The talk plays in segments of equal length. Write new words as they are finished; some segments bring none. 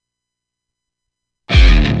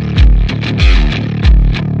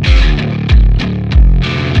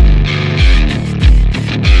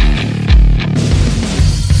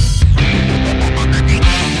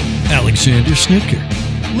Alexander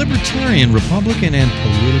Snitker, libertarian, Republican, and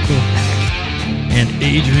political hack. And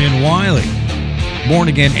Adrian Wiley,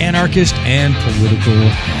 born-again anarchist and political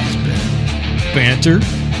has-been. Banter,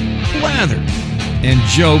 blather, and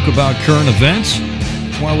joke about current events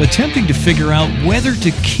while attempting to figure out whether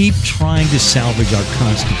to keep trying to salvage our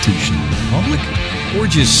constitutional republic or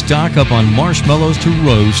just stock up on marshmallows to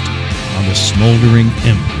roast on the smoldering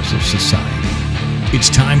embers of society.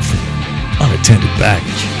 It's time for Unattended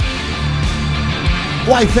Baggage.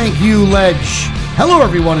 Why, thank you, Ledge. Hello,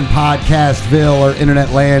 everyone in Podcastville or Internet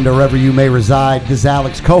Land or wherever you may reside. This is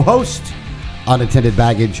Alex, co-host, Unattended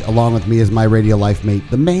Baggage. Along with me is my radio life mate,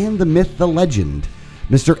 the man, the myth, the legend,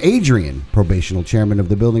 Mr. Adrian, probational chairman of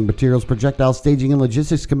the Building Materials Projectile Staging and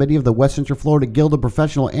Logistics Committee of the West Central Florida Guild of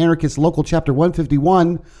Professional Anarchists, Local Chapter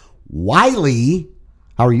 151. Wiley,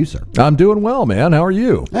 how are you, sir? I'm doing well, man. How are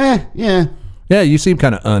you? Yeah. Yeah, you seem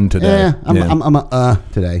kind of today. I'm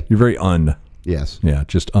today. You're very Yes. Yeah,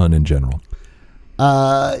 just in general.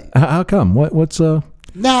 How come? What's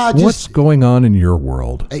going on in your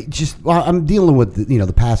world? I'm dealing with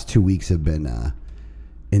the past 2 weeks have been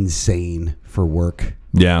insane for work.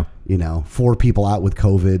 Yeah. 4 people out with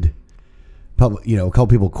COVID. A couple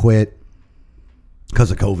people quit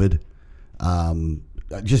because of COVID.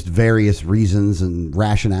 Just various reasons and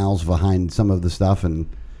rationales behind some of the stuff, and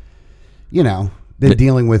they're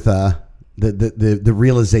dealing with the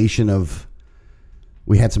realization of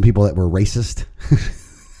we had some people that were racist.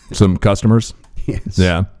 Some customers. Yes.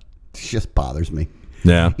 Yeah. It just bothers me.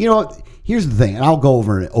 Yeah. Here's the thing, and I'll go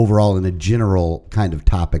over it overall in a general kind of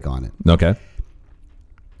topic on it. Okay.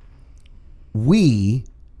 We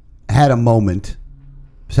had a moment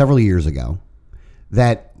several years ago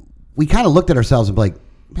that we kind of looked at ourselves and be like,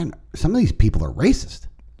 man, some of these people are racist.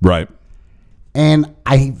 Right. And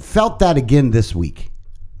I felt that again this week.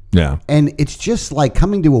 Yeah. And it's just like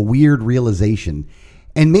coming to a weird realization.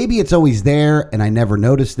 And maybe it's always there and I never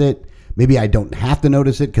noticed it. Maybe I don't have to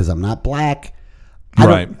notice it because I'm not black.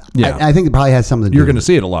 Right. Yeah. I think it probably has something to do You're going to with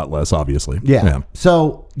see it a lot less, obviously. Yeah.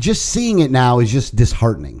 So just seeing it now is just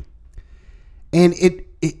disheartening. And it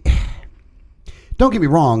don't get me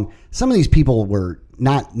wrong, some of these people were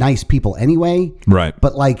not nice people anyway. Right.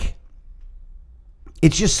 But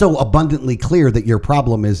it's just so abundantly clear that your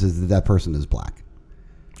problem is that person is black.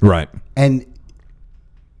 Right. And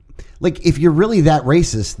if you're really that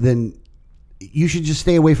racist, then you should just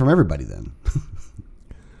stay away from everybody then.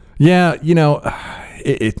 Yeah.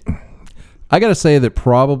 I got to say that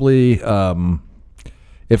probably,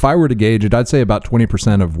 if I were to gauge it, I'd say about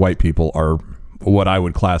 20% of white people are what I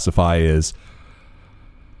would classify as,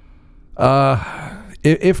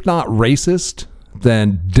 if not racist,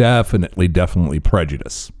 then definitely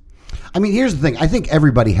prejudice. I mean, here's the thing. I think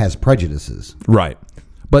everybody has prejudices. Right.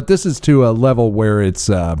 But this is to a level where it's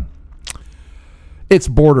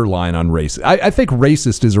borderline on racist. I think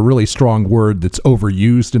racist is a really strong word that's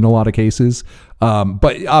overused in a lot of cases.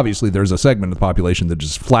 But obviously there's a segment of the population that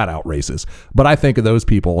just flat out racist. But I think of those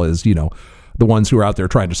people as, the ones who are out there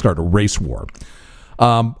trying to start a race war.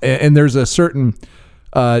 And there's a certain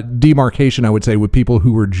demarcation, I would say, with people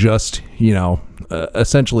who were just,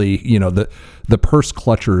 essentially, the purse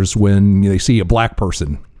clutchers when they see a black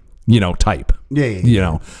person, type.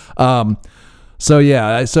 Yeah. So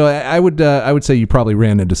I would say you probably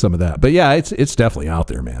ran into some of that, but yeah, it's definitely out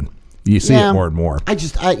there, man. You see it more and more.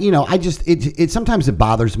 It sometimes it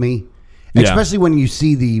bothers me, especially when you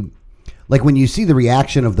see the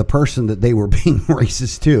reaction of the person that they were being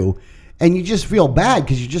racist to, and you just feel bad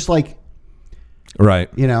because you're just like, right.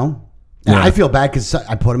 I feel bad because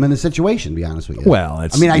I put them in a situation, to be honest with you. Well, I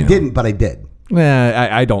didn't, but I did.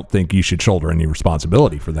 I don't think you should shoulder any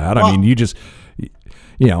responsibility for that. Well, I mean, you just, you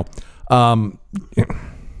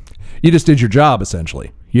just did your job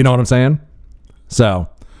essentially. You know what I'm saying? So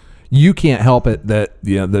you can't help it that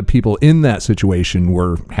the people in that situation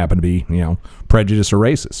happen to be prejudiced or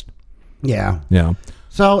racist. Yeah. Yeah.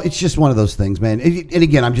 So it's just one of those things, man. And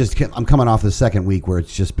again, I'm coming off the second week where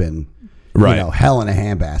it's just been hell in a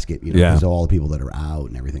handbasket, because of all the people that are out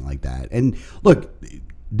and everything like that. And look,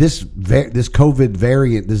 this COVID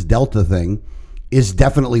variant, this Delta thing, is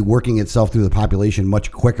definitely working itself through the population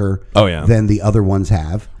much quicker than the other ones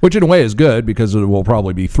have. Which in a way is good because it will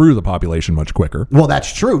probably be through the population much quicker. Well,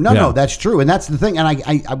 that's true. No, that's true. And that's the thing. And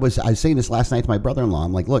I was saying this last night to my brother-in-law.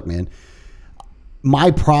 I'm like, look, man,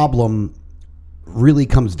 my problem really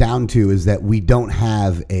comes down to is that we don't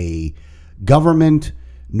have a government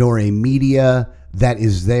nor a media that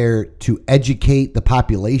is there to educate the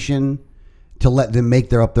population to let them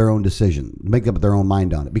make up their own decision, make up their own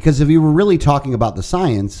mind on it. Because if you were really talking about the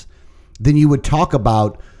science, then you would talk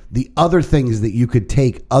about the other things that you could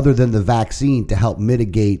take other than the vaccine to help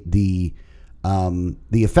mitigate the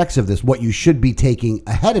effects of this, what you should be taking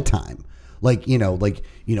ahead of time, like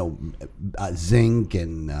zinc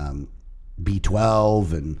and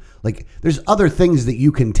B12 and like there's other things that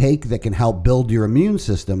you can take that can help build your immune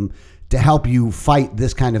system to help you fight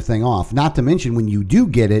this kind of thing off. Not to mention when you do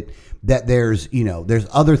get it, that there's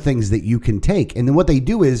other things that you can take. And then what they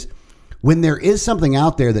do is when there is something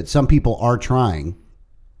out there that some people are trying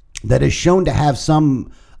that is shown to have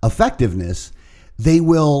some effectiveness, they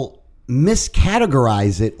will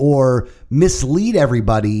miscategorize it or mislead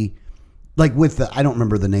everybody. Like with I don't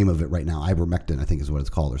remember the name of it right now. Ivermectin, I think is what it's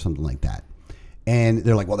called or something like that. And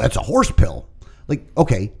they're like, well, that's a horse pill. Like,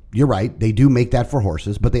 okay, you're right. They do make that for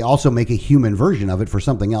horses, but they also make a human version of it for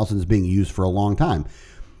something else and it's being used for a long time.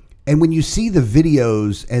 And when you see the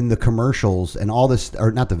videos and the commercials and all this,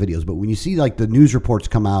 or not the videos, but when you see like the news reports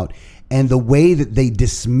come out and the way that they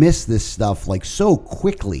dismiss this stuff like so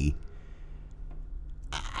quickly,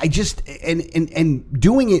 I just, and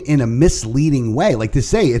doing it in a misleading way, like to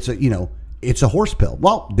say it's a horse pill.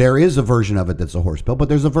 Well, there is a version of it that's a horse pill, but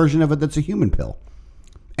there's a version of it that's a human pill.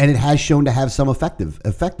 And it has shown to have some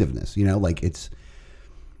effectiveness, like it's,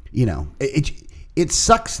 it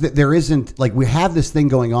sucks that there isn't, like we have this thing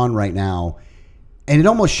going on right now and it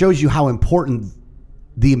almost shows you how important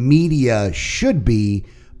the media should be,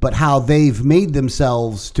 but how they've made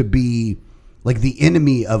themselves to be like the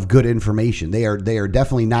enemy of good information. They are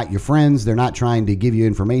definitely not your friends. They're not trying to give you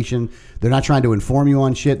information. They're not trying to inform you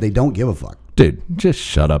on shit. They don't give a fuck. Dude, just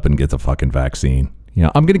shut up and get the fucking vaccine.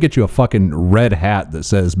 I'm going to get you a fucking red hat that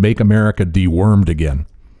says "Make America Dewormed Again."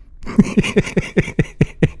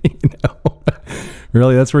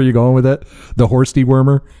 Really, that's where you're going with it? The horse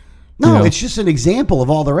dewormer? No, it's just an example of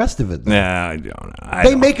all the rest of it. Nah, I don't know.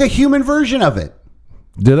 They make a human version of it.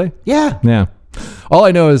 Do they? Yeah. Yeah. All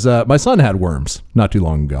I know is my son had worms not too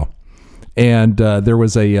long ago. And there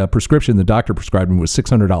was a prescription the doctor prescribed him was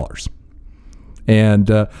 $600. And,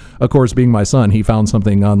 of course, being my son, he found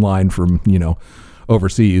something online from,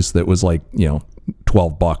 overseas that was like,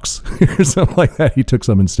 $12 or something like that. He took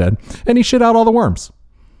some instead. And he shit out all the worms.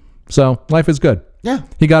 So life is good. Yeah.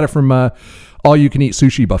 He got it from all-you-can-eat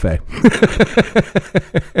sushi buffet,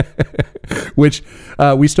 which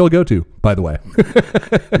we still go to, by the way.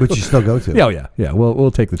 Which you still go to? Yeah.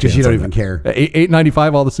 We'll take the chance. Because you don't even care.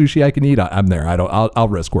 $8.95 all the sushi I can eat. I'm there. I'll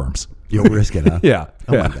risk worms. You'll risk it, huh? Yeah.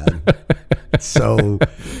 Oh my god. So,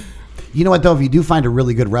 you know what though? If you do find a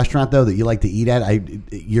really good restaurant though that you like to eat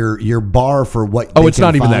at, your bar for what? Oh, it's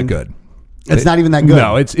not even that good. It's not even that good.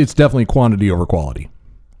 No, it's definitely quantity over quality.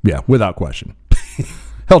 Yeah, without question.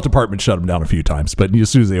 Health department shut them down a few times, but as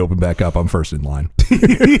soon as they open back up, I'm first in line.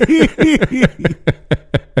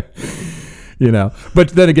 But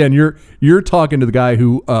then again, you're talking to the guy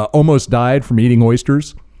who almost died from eating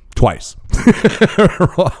oysters twice.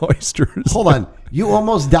 Raw oysters. Hold on, you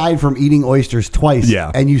almost died from eating oysters twice.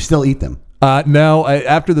 Yeah, and you still eat them. No,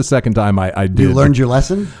 after the second time, I did. You learned your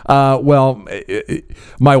lesson. Well,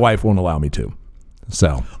 my wife won't allow me to.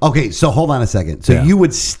 So okay, so hold on a second. So you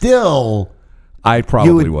would still. I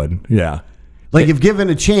probably would. Yeah. Like if given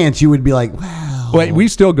a chance, you would be like, wow. Well, we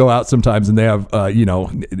still go out sometimes and they have,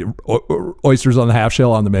 oysters on the half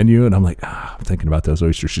shell on the menu. And I'm like, I'm thinking about those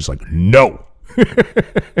oysters. She's like, no.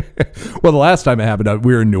 Well, the last time it happened,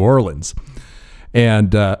 we were in New Orleans.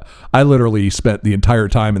 And I literally spent the entire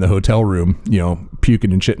time in the hotel room,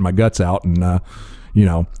 puking and shitting my guts out. And,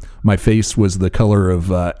 my face was the color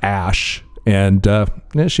of ash. And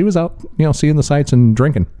she was out, seeing the sights and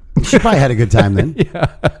drinking. She probably had a good time then.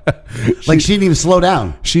 Yeah. She didn't even slow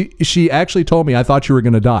down. She actually told me, I thought you were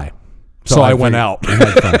going to die. So I went out.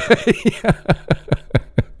 Yeah.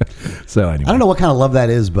 So anyway. I don't know what kind of love that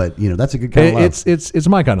is, but that's a good kind of love. It's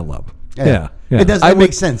my kind of love. Yeah. It does. It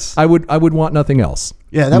makes sense. I would want nothing else.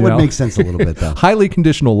 Yeah, that would make sense a little bit though. Highly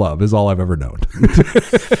conditional love is all I've ever known.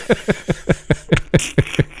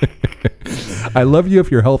 I love you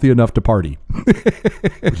if you're healthy enough to party.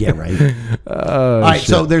 Yeah, right. All right,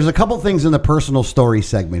 so there's a couple things in the personal story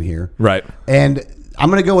segment here. Right. And I'm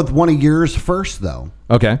going to go with one of yours first, though.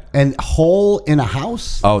 Okay. And hole in a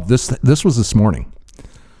house? Oh, this was this morning.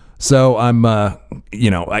 So I'm,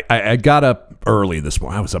 I got up early this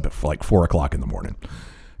morning. I was up at like 4 o'clock in the morning.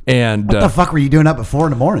 And what the fuck were you doing up at 4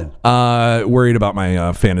 a.m? Worried about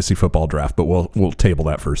my fantasy football draft, but we'll table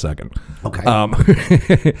that for a second.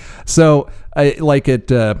 Okay. So I like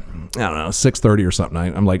at I don't know 6:30 or something.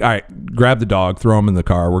 I'm like, all right, grab the dog, throw him in the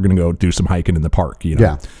car. We're gonna go do some hiking in the park.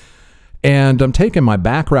 Yeah. And I'm taking my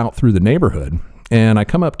back route through the neighborhood, and I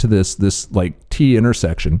come up to this like T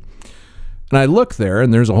intersection. And I look there,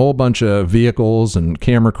 and there's a whole bunch of vehicles and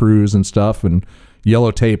camera crews and stuff and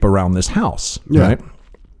yellow tape around this house, right?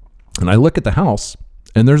 And I look at the house,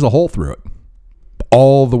 and there's a hole through it,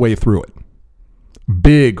 all the way through it.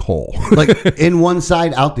 Big hole. Like in one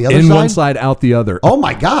side, out the other side? In one side, out the other. Oh,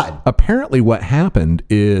 my God. Apparently what happened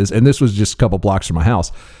is, and this was just a couple blocks from my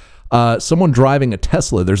house, someone driving a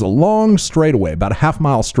Tesla, there's a long straightaway, about a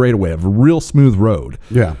half-mile straightaway of a real smooth road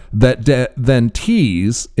that then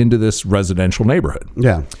tees into this residential neighborhood.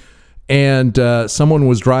 Yeah. And someone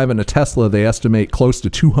was driving a Tesla, they estimate close to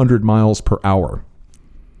 200 miles per hour.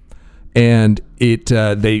 And they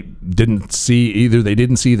didn't see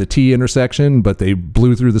the T intersection, but they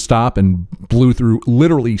blew through the stop and blew through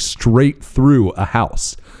literally straight through a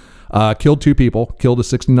house. Killed 2 people, killed a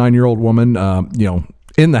 69-year-old woman,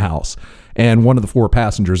 in the house, and one of the 4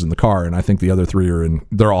 passengers in the car. And I think the other 3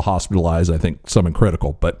 they're all hospitalized. I think some in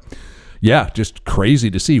critical, but yeah, just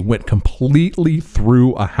crazy to see. Went completely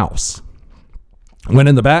through a house. Went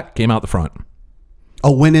in the back, came out the front.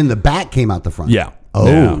 Oh, went in the back, came out the front. Yeah. Oh,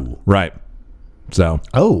 yeah, right. So.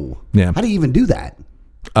 Oh. Yeah. How do you even do that?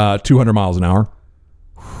 200 miles an hour.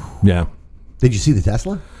 Yeah. Did you see the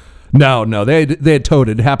Tesla? No. They had towed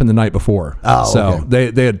it. It happened the night before. Oh, so okay.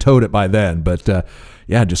 they had towed it by then. But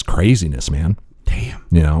yeah, just craziness, man.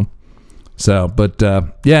 Damn. So, but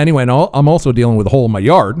yeah. Anyway, and I'm also dealing with a hole in my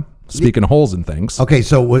yard. Speaking of holes and things. Okay,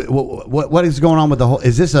 so what is going on with the hole?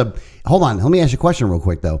 Is this hold on, let me ask you a question real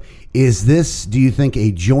quick, though. Is this, do you think,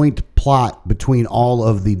 a joint plot between all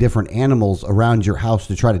of the different animals around your house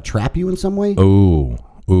to try to trap you in some way? Oh,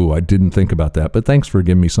 I didn't think about that, but thanks for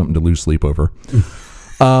giving me something to lose sleep over.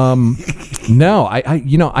 No,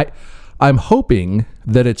 I'm hoping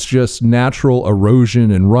that it's just natural erosion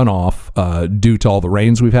and runoff due to all the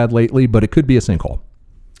rains we've had lately, but it could be a sinkhole.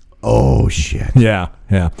 Oh shit! Yeah.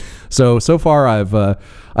 So far I've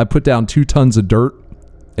put down 2 tons of dirt,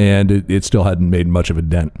 and it still hadn't made much of a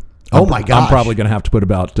dent. Oh my gosh! I'm probably going to have to put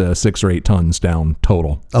about 6 or 8 tons down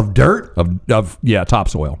total of dirt of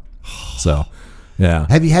topsoil. So yeah.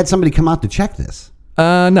 Have you had somebody come out to check this?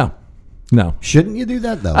 No. Shouldn't you do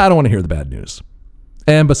that though? I don't want to hear the bad news.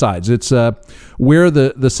 And besides, it's where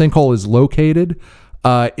the sinkhole is located.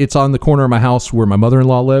 It's on the corner of my house where my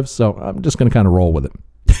mother-in-law lives. So I'm just going to kind of roll with it.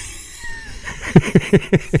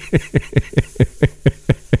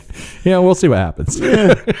 Yeah, we'll see what happens.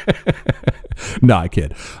 Yeah. No, I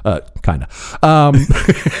kid. Kind of.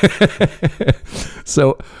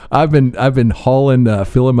 So I've been hauling,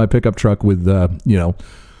 filling my pickup truck with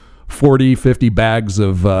 40, 50 bags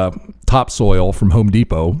of topsoil from Home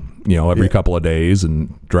Depot, every couple of days,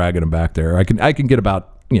 and dragging them back there. I can get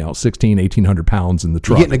about 1,800 pounds in the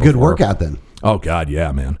truck. You're getting a good workout then. Oh God,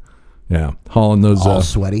 yeah, man. Yeah, hauling those. All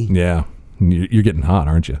sweaty. Yeah. You're getting hot,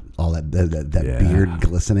 aren't you? All that beard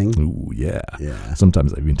glistening. Ooh, yeah. Yeah.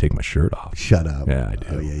 Sometimes I even take my shirt off. Shut up. Yeah, I do.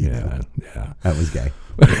 Oh, yeah. Yeah. That was gay.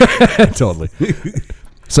 Totally.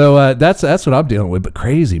 So that's what I'm dealing with, but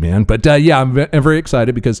crazy, man. But yeah, I'm very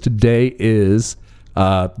excited because today is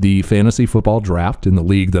the fantasy football draft in the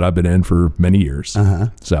league that I've been in for many years.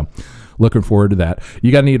 So looking forward to that.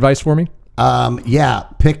 You got any advice for me? Yeah,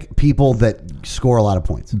 pick people that score a lot of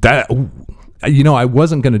points. I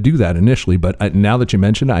wasn't going to do that initially, but now that you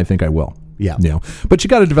mentioned it, I think I will. Yeah. But you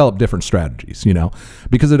got to develop different strategies,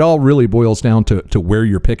 because it all really boils down to where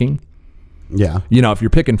you're picking. Yeah. If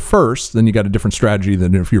you're picking first, then you got a different strategy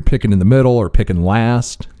than if you're picking in the middle or picking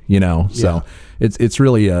last, So it's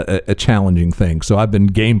really a challenging thing. So I've been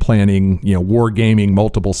game planning, war gaming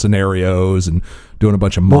multiple scenarios and doing a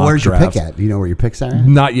bunch of mock where's drafts. your pick at? Do you know where your picks are at?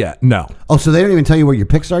 Not yet, no. Oh, so they don't even tell you where your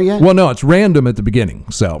picks are yet? Well, no, it's random at the beginning,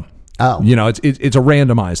 so... Oh. It's a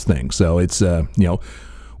randomized thing. So it's,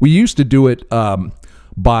 we used to do it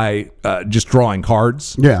by just drawing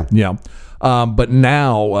cards. Yeah. But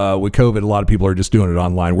now with COVID, a lot of people are just doing it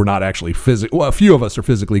online. We're not actually well, a few of us are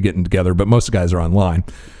physically getting together, but most guys are online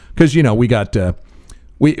because, we got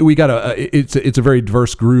it's a very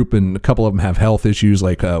diverse group, and a couple of them have health issues.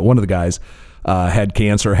 Like one of the guys had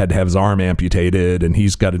cancer, had to have his arm amputated, and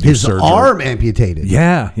he's got to do surgery. His arm amputated?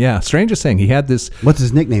 Yeah. Strangest thing. He had this... What's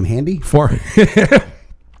his nickname? Handy?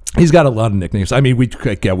 He's got a lot of nicknames. I mean, we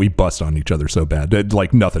bust on each other so bad.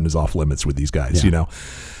 Like nothing is off limits with these guys,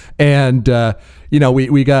 And,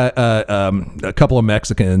 we got a couple of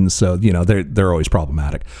Mexicans, so they're always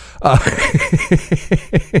problematic.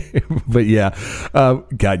 But yeah,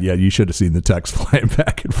 God, yeah, you should have seen the text flying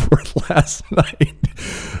back and forth last night.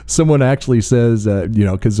 Someone actually says,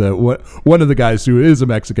 because one of the guys who is a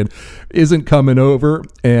Mexican isn't coming over,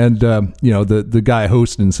 and the guy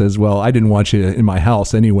hosting says, "Well, I didn't want you in my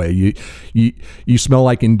house anyway. You smell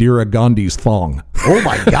like Indira Gandhi's thong." Oh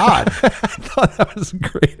my God! I thought that was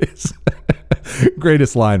the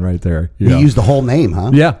greatest line right there. You used the whole name,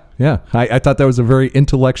 huh? Yeah. I thought that was a very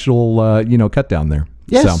intellectual, cut down there.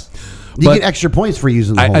 Yes. So, you get extra points for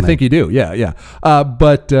using the whole name. I think you do. Yeah.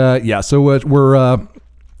 So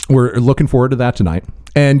we're looking forward to that tonight.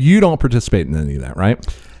 And you don't participate in any of that, right?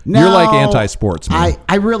 No, you're like anti-sports, man.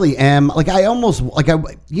 I really am. Like I almost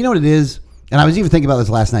you know what it is. And I was even thinking about this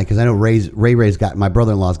last night because I know Ray's got, my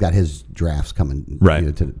brother-in-law's got his drafts coming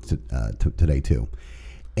right today too,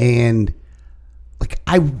 and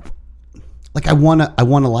I want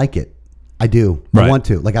to like it. I do. Right. I want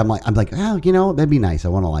to. I'm like, oh, that'd be nice. I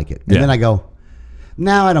want to like it, and then I go,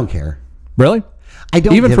 no, I don't care. Really? I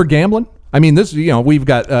don't even for gambling. I mean, this we've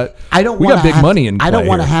got I don't. We got big money in play. I don't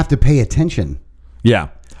want to here. have to pay attention. Yeah.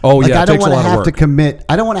 Oh yeah. I don't want to have to commit.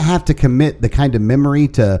 I don't want to have to commit the kind of memory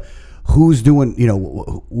to who's doing,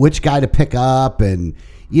 which guy to pick up, and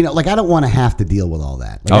I don't want to have to deal with all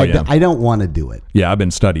that. I don't want to do it. Yeah, I've been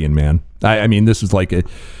studying, man. I mean, this is like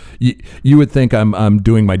you would think I'm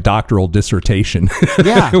doing my doctoral dissertation.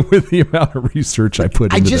 Yeah. With the amount of research I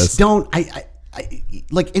put into this. I just don't.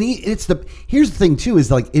 Here's the thing too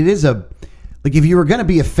is it is if you were going to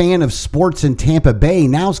be a fan of sports in Tampa Bay,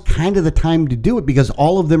 now's kind of the time to do it because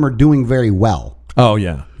all of them are doing very well. Oh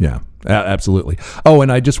yeah. Absolutely. Oh,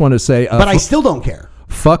 and I just want to say, but I still don't care.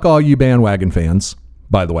 Fuck all you bandwagon fans.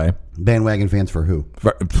 By the way, bandwagon fans for who?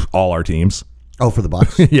 For all our teams. Oh, for the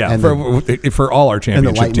Bucks. Yeah, and for all our championship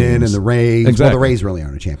and the Lightning teams. And the Rays. Exactly. Well, the Rays really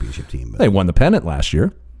aren't a championship team. But. They won the pennant last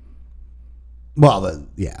year. Well, the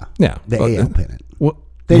AL pennant. Well,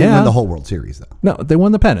 they didn't win the whole World Series though. No, they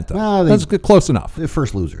won the pennant though. Well, that's close enough. They're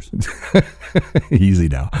first losers. Easy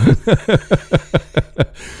now.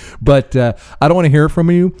 But I don't want to hear from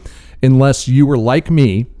you unless you were like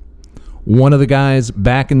me, one of the guys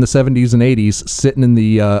back in the 70s and 80s sitting in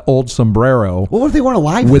the old sombrero. Well, what if they weren't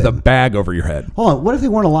alive with then? a bag over your head? Hold on. What if they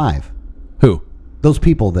weren't alive? Who? Those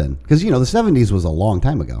people then. Because, the 70s was a long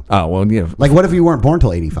time ago. Oh, well, yeah. What if you weren't born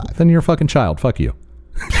till 85? Then you're a fucking child. Fuck you.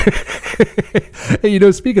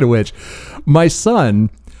 Hey, speaking of which, my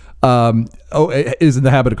son is in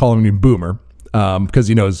the habit of calling me boomer. Because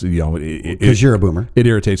he knows, because you're a boomer. It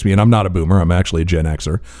irritates me, and I'm not a boomer. I'm actually a Gen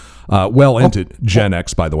Xer. Into Gen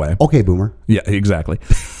X, by the way. Okay, boomer. Yeah, exactly.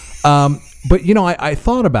 But I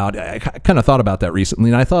thought about, I kind of thought about that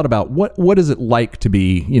recently, and I thought about what is it like to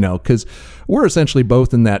be, because we're essentially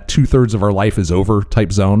both in that 2/3 of our life is over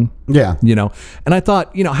type zone. Yeah. And I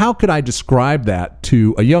thought, how could I describe that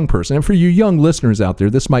to a young person? And for you young listeners out there,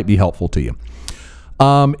 this might be helpful to you.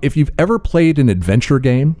 If you've ever played an adventure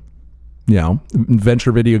game,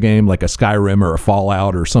 adventure video game like a Skyrim or a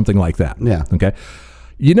Fallout or something like that. Yeah. Okay.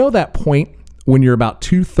 That point when you're about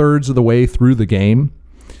 2/3 of the way through the game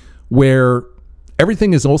where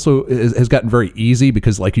everything is also has gotten very easy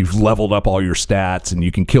because you've leveled up all your stats and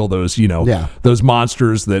you can kill those, those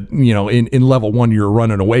monsters that, in level 1 you're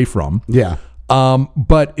running away from. Yeah.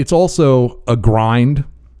 But it's also a grind.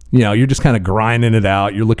 You're just kind of grinding it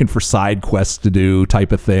out. You're looking for side quests to do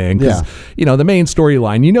type of thing. Yeah. The main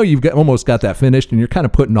storyline, you've almost got that finished and you're kind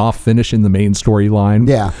of putting off finishing the main storyline.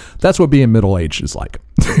 Yeah. That's what being middle-aged is like.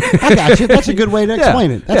 I got you. That's a good way to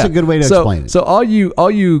explain it. That's a good way to explain it. So all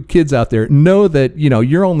you kids out there know that,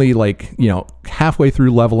 you're only halfway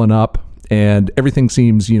through leveling up and everything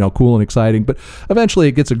seems, cool and exciting, but eventually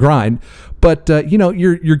it gets a grind. But,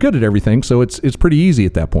 you're good at everything. So it's pretty easy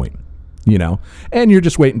at that point. And you're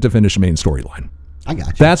just waiting to finish the main storyline. I got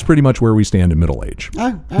you. That's pretty much where we stand in middle age.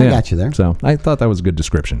 I got you there. So I thought that was a good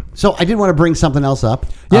description. So I did want to bring something else up.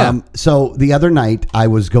 Yeah. So the other night I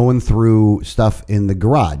was going through stuff in the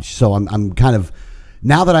garage. So I'm kind of,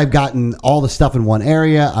 now that I've gotten all the stuff in one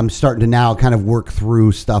area, I'm starting to now kind of work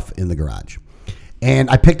through stuff in the garage.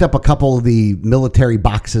 And I picked up a couple of the military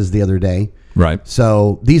boxes the other day. Right.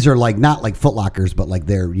 So these are not like Foot Lockers, but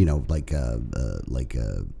they're,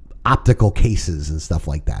 optical cases and stuff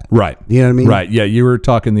like that. Right. You know what I mean? Right. Yeah. You were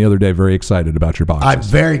talking the other day, very excited about your boxes. I'm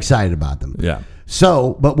very excited about them. Yeah.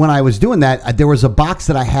 So, but when I was doing that, there was a box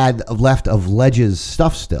that I had left of Ledge's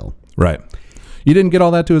stuff still. Right. You didn't get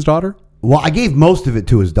all that to his daughter? Well, I gave most of it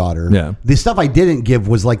to his daughter. Yeah. The stuff I didn't give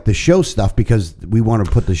was like the show stuff because we want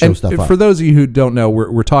to put the show And stuff up. for those of you who don't know,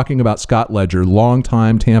 we're talking about Scott Ledger,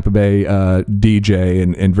 longtime Tampa Bay DJ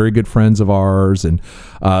and very good friends of ours, and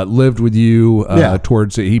lived with you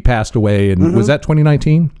towards. He passed away, and was that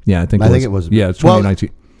 2019? Yeah, I think it was. Yeah, it's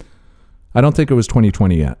 2019. I don't think it was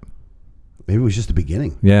 2020 yet. Maybe it was just the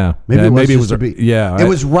beginning. Yeah, Maybe it was yeah. It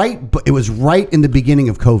was right, but it was right in the beginning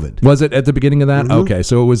of COVID. Was it at the beginning of that? Okay,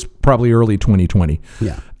 so it was probably early 2020.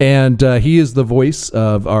 Yeah. And he is the voice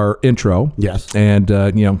of our intro. Yes. And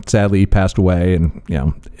sadly he passed away, and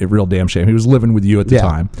a real damn shame. He was living with you at the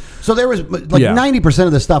time. So there was like 90%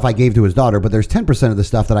 of the stuff I gave to his daughter, but there's 10% of the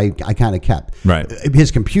stuff that I kind of kept. Right. His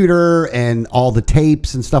computer and all the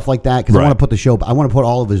tapes and stuff like that, because I want to put I want to put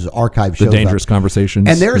all of his archive shows The Dangerous up. Conversations.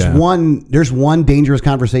 And there's one Dangerous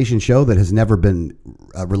Conversation show that has never been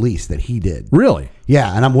released that he did. Really?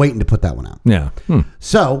 Yeah, and I'm waiting to put that one out. Yeah.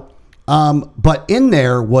 So, but in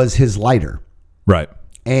there was his lighter. Right.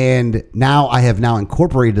 And now I have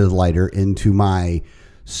incorporated the lighter into my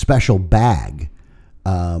special bag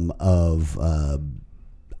of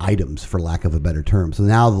items, for lack of a better term. So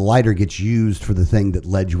now the lighter gets used for the thing that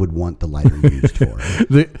Ledge would want the lighter used for.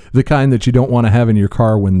 The kind that you don't want to have in your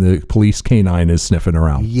car when the police canine is sniffing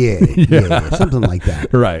around. Yeah, something like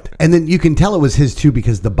that. Right. And then you can tell it was his too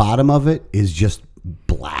because the bottom of it is just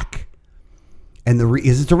black. And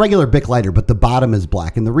it's a regular Bic lighter, but the bottom is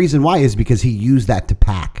black. And the reason why is because he used that to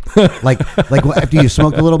pack. like after you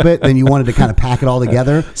smoked a little bit, then you wanted to kind of pack it all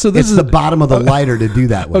together. So this is the bottom of the lighter to do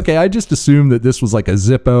that with. Okay, I just assumed that this was like a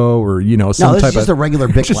Zippo or some No, this type is just a regular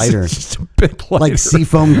Bic lighter. Just a Bic lighter. Like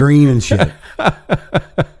seafoam green and shit.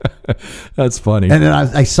 That's funny. And then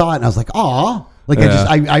I saw it and I was like, "Aw." Like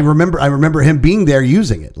I remember him being there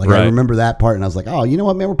using it. Like I remember that part, and I was like, "Oh, you know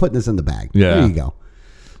what, man? We're putting this in the bag. Yeah. There you go."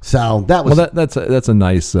 So that was that's a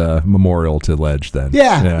nice memorial to Ledge then.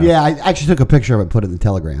 Yeah. I actually took a picture of it, and put it in the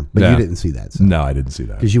Telegram, but you didn't see that. So. No, I didn't see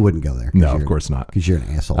that because you wouldn't go there. No, of course not. Because you're an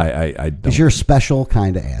asshole. I because you're a special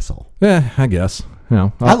kind of asshole. Yeah, I guess.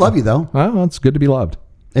 I love you though. Well, it's good to be loved.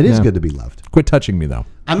 It is good to be loved. Quit touching me though.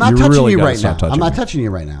 I'm not touching you right now. I'm not touching you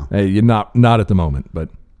right now. Hey, you're not at the moment, but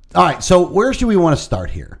all right. So where should we want to start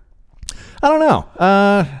here? I don't know.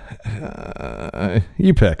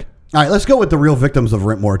 You pick. All right, let's go with the real victims of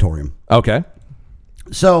rent moratorium. Okay.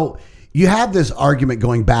 So you have this argument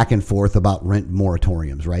going back and forth about rent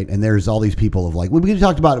moratoriums, right? And there's all these people of like, we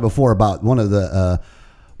talked about it before about one of the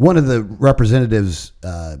representatives,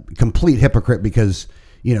 complete hypocrite because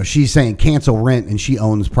she's saying cancel rent and she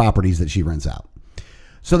owns properties that she rents out.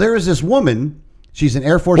 So there is this woman. She's an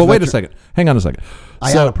Air Force. Well, wait a second. Hang on a second.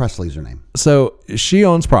 Ayanna Presley's her name. So she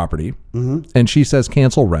owns property, and she says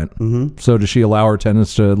cancel rent. Mm-hmm. So does she allow her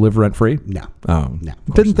tenants to live rent free? No. Oh, no.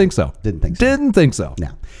 Didn't think so. Didn't think so. Didn't think so. No.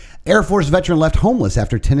 Air Force veteran left homeless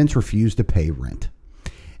after tenants refused to pay rent.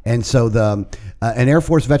 And so an Air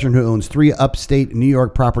Force veteran who owns 3 upstate New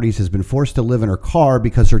York properties has been forced to live in her car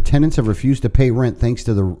because her tenants have refused to pay rent thanks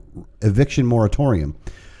to the eviction moratorium.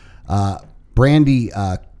 Brandy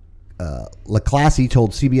LaClasse told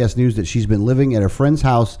CBS News that she's been living at a friend's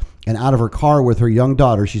house and out of her car with her young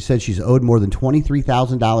daughter. She said she's owed more than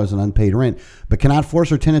 $23,000 in unpaid rent, but cannot force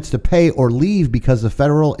her tenants to pay or leave because of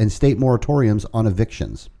federal and state moratoriums on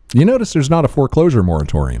evictions. You notice there's not a foreclosure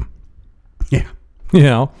moratorium. Yeah.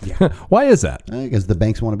 Yeah. Why is that? Because the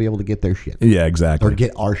banks want to be able to get their shit. Yeah, exactly. Or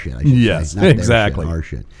get our shit, I should yes, say. Not exactly. Their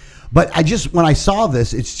shit, our shit. But when I saw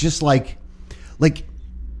this, it's just like,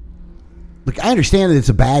 I understand that it's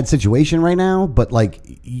a bad situation right now, but like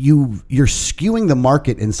you're skewing the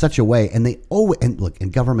market in such a way, and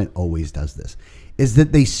and government always does this, is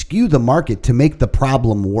that they skew the market to make the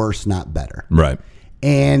problem worse, not better. Right.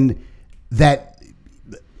 And that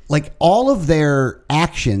like all of their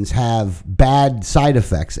actions have bad side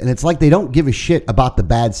effects, and it's like they don't give a shit about the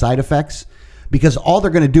bad side effects because all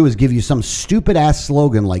they're going to do is give you some stupid ass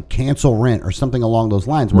slogan like cancel rent or something along those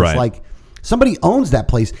lines where it's like somebody owns that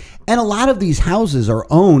place. And a lot of these houses are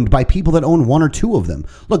owned by people that own 1 or 2 of them.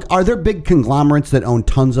 Look, are there big conglomerates that own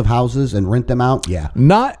tons of houses and rent them out? Yeah.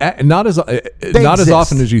 Not as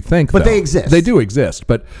often as you think, but though. They exist. They do exist,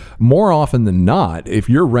 but more often than not, if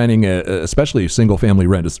you're renting especially single family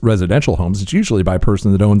residential homes, it's usually by a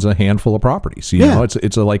person that owns a handful of properties. You know,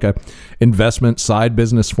 it's like a investment side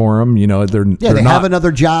business for them. They have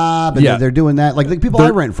another job and they're doing that. Like the people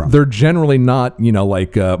I rent from. They're generally not,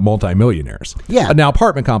 like multimillionaires. Yeah. Now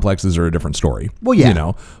apartment complexes are a different story. Well,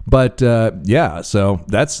 yeah. But so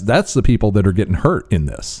that's the people that are getting hurt in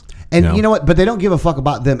this. And you know what? But they don't give a fuck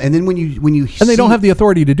about them. And then when you and they don't have the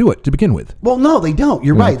authority to do it to begin with. Well, no, they don't.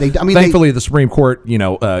 You're right. Thankfully, the Supreme Court,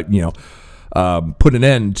 put an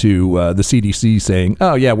end to the CDC saying,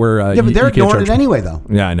 "Oh yeah, we're Yeah, but they're ignoring it anyway, though.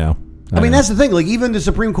 Yeah, I know. I mean, that's the thing. Like, even the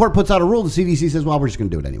Supreme Court puts out a rule. The CDC says, "Well, we're just going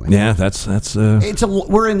to do it anyway." Yeah, that's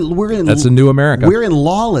we're in that's a new America. We're in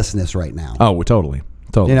lawlessness right now. Oh, totally.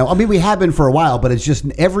 You know, I mean, we have been for a while, but it's just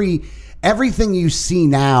everything you see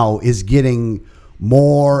now is getting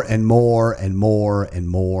more and more and more and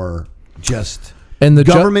more. Just and the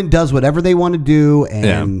government does whatever they want to do,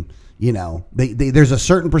 and you know, there's a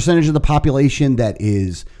certain percentage of the population that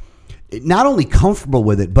is not only comfortable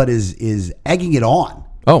with it, but is egging it on.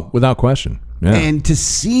 Oh, without question. Yeah. And to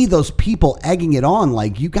see those people egging it on,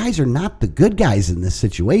 like, you guys are not the good guys in this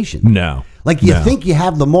situation. No. Like, you think you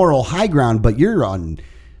have the moral high ground, but you're on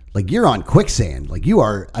quicksand. Like, you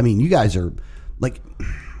are, I mean, you guys are, like,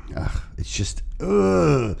 it's just,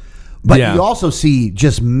 ugh. But you also see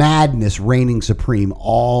just madness reigning supreme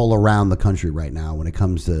all around the country right now when it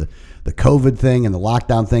comes to the COVID thing and the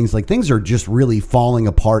lockdown things. Like, things are just really falling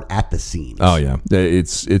apart at the seams. Oh yeah,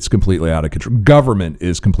 it's completely out of control. Government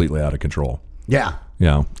is completely out of control. Yeah,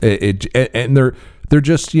 and they're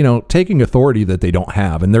just, you know, taking authority that they don't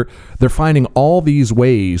have, and they're finding all these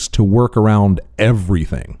ways to work around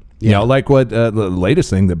everything. Yeah. You know, like what the latest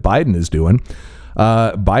thing that Biden is doing.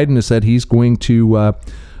 Biden has said he's going to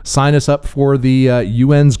sign us up for the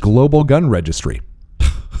UN's global gun registry.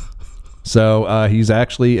 So he's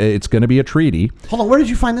actually, it's going to be a treaty. Hold on, where did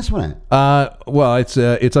you find this one at? Well,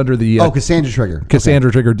 it's under the Cassandra Trigger.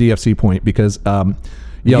 Cassandra Trigger DFC point, because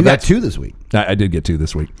you got 2 this week. I did get 2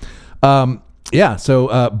 this week. So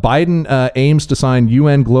Biden aims to sign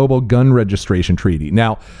UN Global Gun Registration Treaty.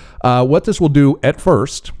 Now, what this will do at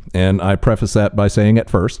first, and I preface that by saying at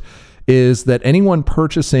first, is that anyone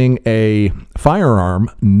purchasing a firearm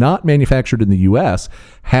not manufactured in the U.S.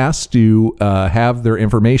 has to have their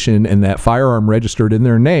information and that firearm registered in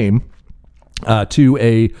their name to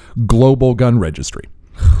a global gun registry.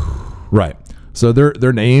 Right. So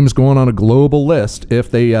their name's going on a global list if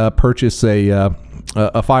they purchase a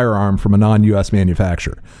firearm from a non-U.S.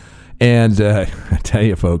 manufacturer. And I tell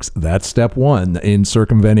you, folks, that's step 1 in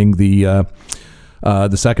circumventing the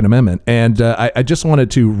Second Amendment. And I just wanted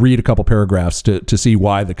to read a couple paragraphs to see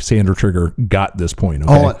why the Cassandra Trigger got this point.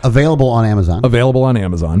 Okay? Oh, available on Amazon. Available on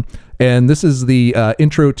Amazon. And this is the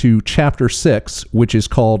intro to Chapter 6, which is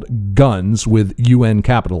called Guns, with UN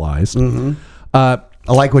capitalized. Mm-hmm.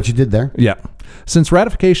 I like what you did there. Yeah. Since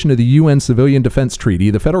ratification of the UN Civilian Defense Treaty,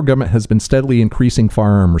 the federal government has been steadily increasing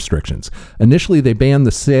firearm restrictions. Initially, they banned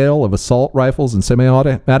the sale of assault rifles and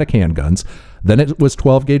semi-automatic handguns. Then it was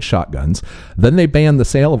 12-gauge shotguns. Then they banned the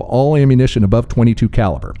sale of all ammunition above .22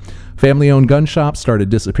 caliber. Family-owned gun shops started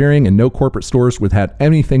disappearing, and no corporate stores would have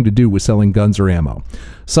anything to do with selling guns or ammo.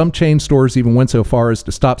 Some chain stores even went so far as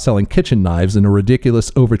to stop selling kitchen knives in a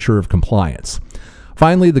ridiculous overture of compliance.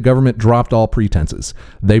 Finally, the government dropped all pretenses.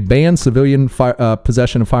 They banned civilian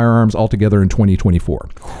possession of firearms altogether in 2024.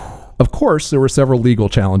 Of course, there were several legal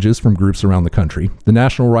challenges from groups around the country. The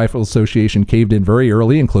National Rifle Association caved in very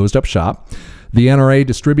early and closed up shop. The NRA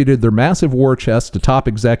distributed their massive war chest to top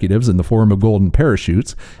executives in the form of golden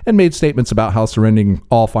parachutes and made statements about how surrendering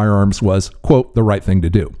all firearms was, quote, the right thing to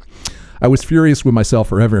do. I was furious with myself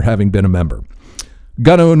for ever having been a member.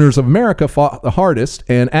 Gun Owners of America fought the hardest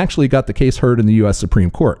and actually got the case heard in the U.S. Supreme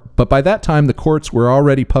Court. But by that time, the courts were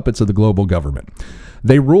already puppets of the global government.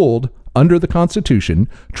 They ruled, under the Constitution,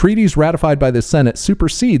 treaties ratified by the Senate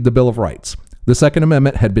supersede the Bill of Rights. The Second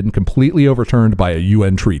Amendment had been completely overturned by a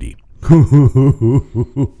UN treaty.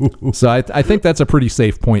 So I think that's a pretty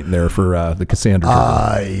safe point there for the Cassandra.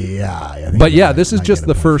 Yeah. But yeah, this is just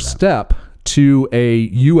the first step to a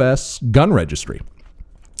U.S. gun registry.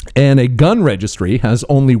 And a gun registry has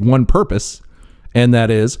only one purpose, and that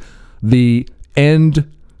is the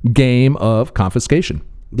end game of confiscation.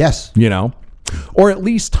 Yes. You know, or at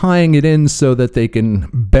least tying it in so that they can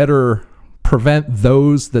better prevent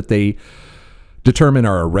those that they determine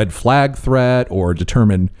are a red flag threat, or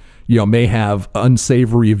determine, you know, may have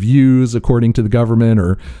unsavory views according to the government,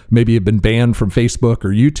 or maybe have been banned from Facebook or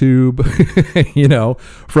YouTube, you know,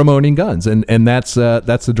 from owning guns. And that's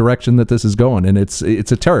the direction that this is going. And it's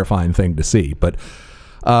a terrifying thing to see. But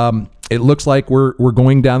it looks like we're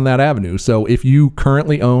going down that avenue. So if you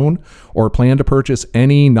currently own or plan to purchase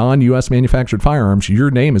any non-U.S. manufactured firearms, your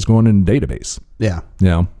name is going in a database. Yeah. You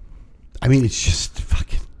know? I mean, it's just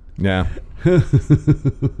fucking... Yeah.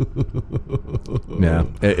 Yeah,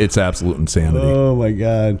 it's absolute insanity. Oh my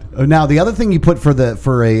God! Now the other thing you put for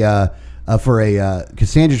a for a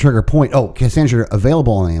Cassandra Trigger point. Oh, Cassandra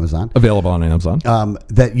available on Amazon. Available on Amazon.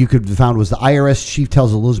 That you could found was the IRS chief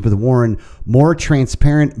tells Elizabeth Warren more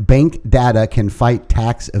transparent bank data can fight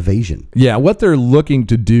tax evasion. Yeah, what they're looking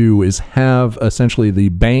to do is have essentially the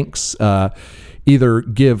banks either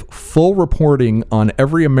give full reporting on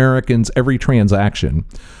every American's every transaction,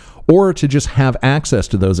 or to just have access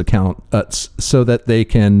to those accounts so that they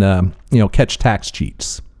can catch tax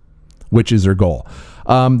cheats, which is their goal.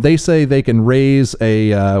 They say they can raise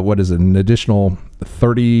an additional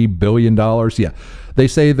 $30 billion. Yeah, they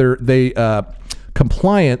say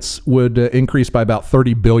compliance would increase by about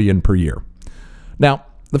 $30 billion per year. Now,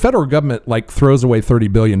 the federal government throws away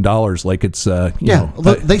 $30 billion like it's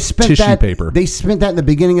they spent tissue paper. They spent that in the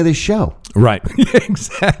beginning of this show. Right.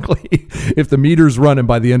 Exactly. If the meter's running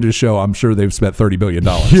by the end of the show, I'm sure they've spent $30 billion.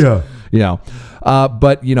 Yeah. Yeah.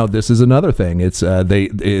 But this is another thing. It's they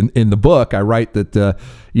in the book I write that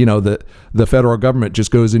the federal government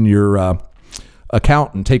just goes in your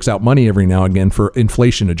account and takes out money every now and again for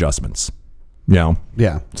inflation adjustments. Yeah.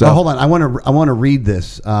 So hold on. I want to read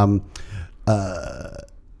this.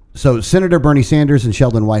 So Senator Bernie Sanders and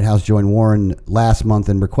Sheldon Whitehouse joined Warren last month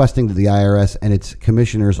in requesting that the IRS and its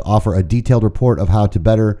commissioners offer a detailed report of how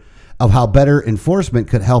better enforcement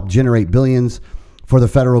could help generate billions for the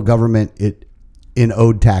federal government in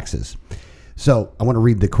owed taxes. So I want to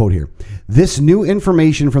read the quote here. This new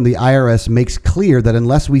information from the IRS makes clear that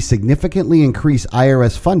unless we significantly increase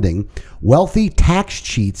IRS funding, wealthy tax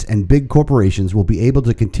cheats and big corporations will be able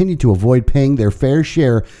to continue to avoid paying their fair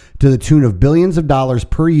share to the tune of billions of dollars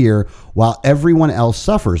per year while everyone else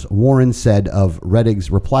suffers, Warren said of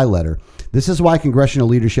Rettig's reply letter. This is why congressional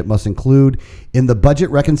leadership must include in the budget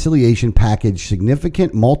reconciliation package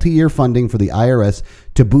significant multi-year funding for the IRS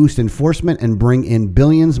to boost enforcement and bring in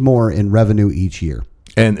billions more in revenue each year.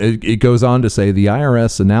 And it goes on to say the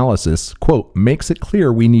IRS analysis, quote, makes it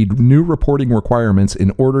clear we need new reporting requirements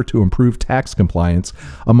in order to improve tax compliance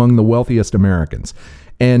among the wealthiest Americans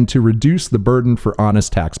and to reduce the burden for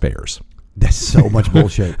honest taxpayers. That's so much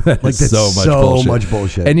bullshit. That's so much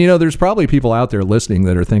bullshit. And, there's probably people out there listening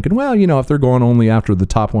that are thinking, well, if they're going only after the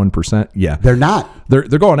top 1%, yeah. They're not. They're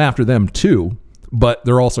going after them too, but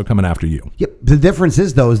they're also coming after you. Yep. The difference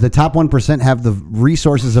is, though, is the top 1% have the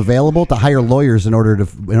resources available to hire lawyers in order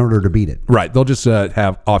to beat it. Right. They'll just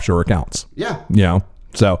have offshore accounts. Yeah.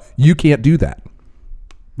 So you can't do that.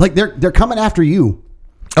 They're coming after you.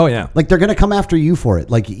 Oh, yeah. They're going to come after you for it.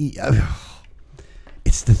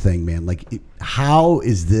 It's the thing, man. How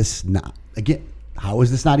is this not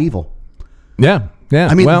evil? Yeah.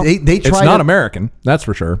 I mean, they try. It's not American, that's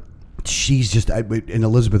for sure. She's just, and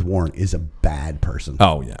Elizabeth Warren is a bad person.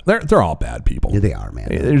 Oh yeah, they're all bad people. Yeah, they are, man.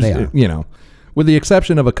 They are. With the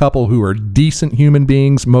exception of a couple who are decent human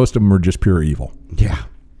beings, most of them are just pure evil. Yeah.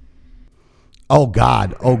 Oh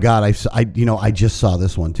God. I just saw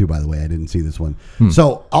this one too. By the way, I didn't see this one.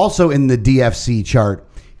 So also in the DFC chart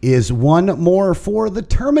is one more for the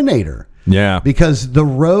Terminator. Yeah. Because the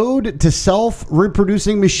road to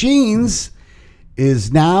self-reproducing machines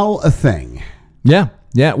is now a thing. Yeah.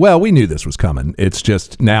 Yeah. Well, we knew this was coming. It's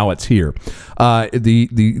just now it's here.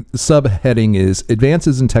 The subheading is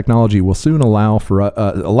advances in technology will soon allow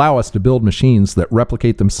us to build machines that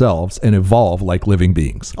replicate themselves and evolve like living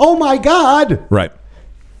beings. Oh my God. Right.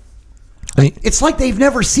 It's like they've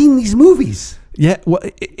never seen these movies. Yeah, well,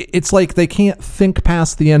 it's like they can't think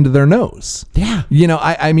past the end of their nose. Yeah.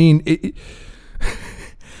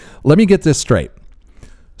 Let me get this straight.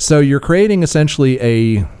 So you're creating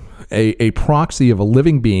essentially a proxy of a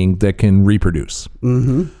living being that can reproduce.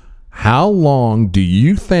 Mm-hmm. How long do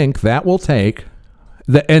you think that will take,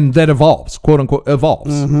 and that evolves, quote unquote,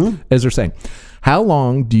 evolves, as they're saying. How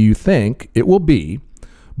long do you think it will be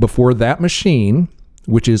before that machine,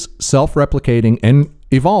 which is self-replicating and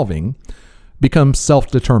evolving, becomes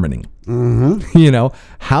self-determining?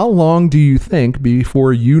 How long do you think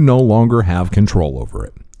before you no longer have control over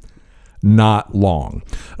it? Not long,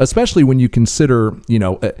 especially when you consider,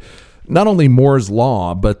 not only Moore's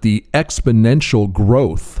law, but the exponential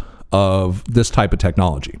growth of this type of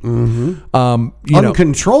technology.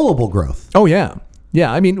 Uncontrollable growth. Oh yeah.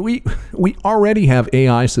 Yeah. I mean, we already have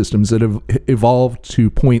AI systems that have evolved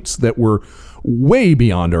to points that were way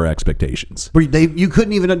beyond our expectations. You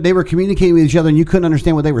couldn't even, they were communicating with each other and you couldn't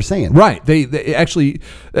understand what they were saying. Right. They actually,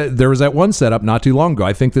 there was that one setup not too long ago,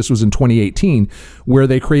 I think this was in 2018, where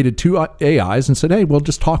they created two AIs and said, hey, we'll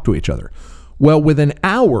just talk to each other. Well, within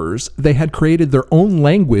hours, they had created their own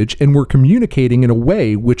language and were communicating in a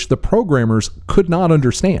way which the programmers could not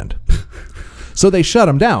understand. So they shut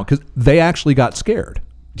them down because they actually got scared.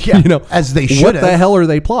 Yeah, you know, as they should What have. the hell are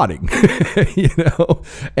they plotting? You know,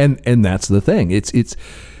 and that's the thing. It's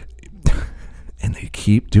and they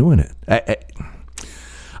keep doing it.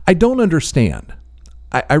 I don't understand.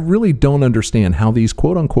 I really don't understand how these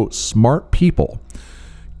quote unquote smart people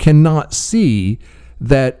cannot see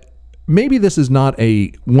that maybe this is not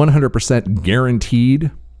a 100%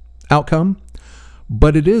 guaranteed outcome,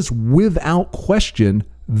 but it is without question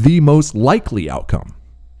the most likely outcome.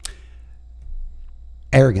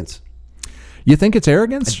 Arrogance. You think it's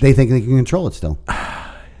arrogance? They think they can control it still.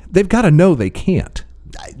 They've got to know they can't.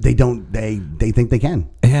 They don't. They think they can.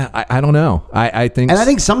 Yeah, I don't know. I think, And I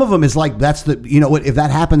think some of them is like, that's the, you know what, if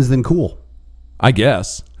that happens, then cool. I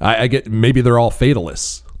guess I get, maybe they're all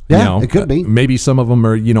fatalists. Yeah, you know? it could be. Maybe some of them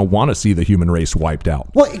are, want to see the human race wiped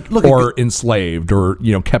out. Well, look, or enslaved, or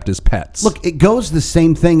kept as pets. Look, it goes the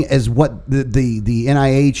same thing as what the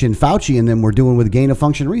NIH and Fauci and them were doing with gain of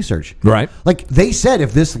function research. Right. Like they said,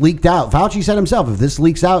 if this leaked out, Fauci said himself, if this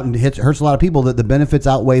leaks out and hurts a lot of people, that the benefits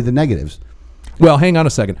outweigh the negatives. Well, hang on a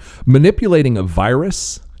second. Manipulating a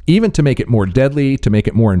virus, even to make it more deadly, to make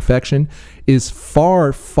it more infection, is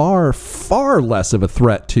far, far, far less of a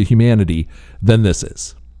threat to humanity than this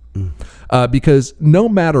is. Because no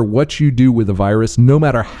matter what you do with a virus, no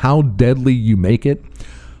matter how deadly you make it,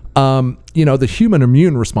 the human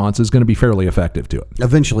immune response is going to be fairly effective to it.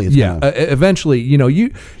 Eventually, it's Yeah. gonna. Eventually,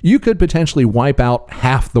 you could potentially wipe out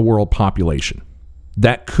half the world population.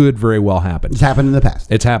 That could very well happen. It's happened in the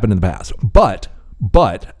past. It's happened in the past. But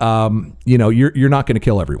you're not going to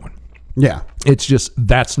kill everyone. Yeah. It's just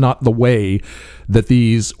that's not the way that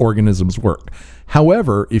these organisms work.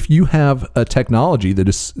 However, if you have a technology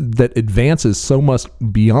that advances so much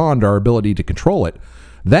beyond our ability to control it,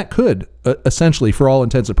 that could essentially, for all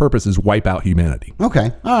intents and purposes, wipe out humanity.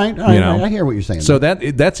 Okay. All right. All right. I hear what you're saying. So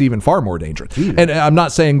that's even far more dangerous. And I'm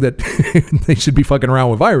not saying that they should be fucking around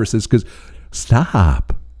with viruses, because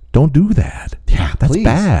stop. Don't do that. Yeah, that's please.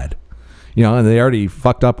 bad. And they already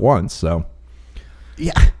fucked up once, so.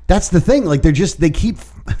 Yeah, that's the thing. Like they keep.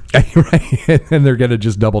 Right. And they're going to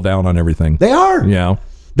just double down on everything. They are. Yeah.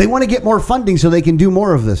 They want to get more funding so they can do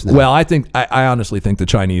more of this now. Well, I honestly think the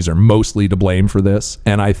Chinese are mostly to blame for this.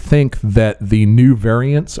 And I think that the new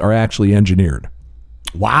variants are actually engineered.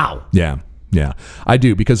 Wow. Yeah. Yeah. I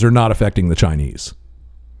do, because they're not affecting the Chinese.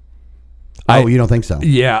 You don't think so?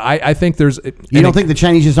 Yeah. I think there's. You don't think the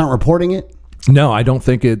Chinese just aren't reporting it? No, I don't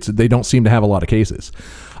think they don't seem to have a lot of cases.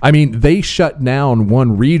 I mean, they shut down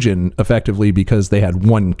one region effectively because they had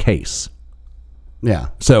one case. Yeah.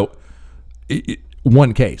 So,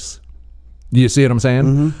 one case. You see what I'm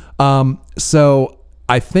saying? Mm-hmm. So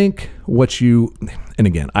I think and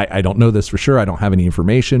again, I don't know this for sure. I don't have any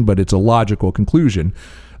information, but it's a logical conclusion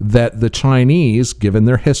that the Chinese, given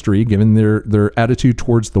their history, given their attitude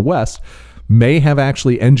towards the West, may have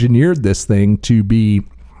actually engineered this thing to be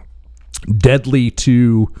deadly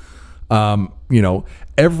to,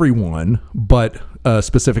 everyone, but a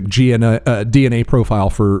specific DNA profile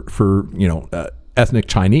for ethnic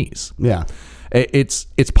Chinese. Yeah.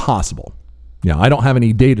 It's possible. I don't have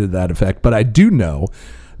any data to that effect, but I do know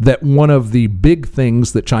that one of the big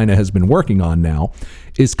things that China has been working on now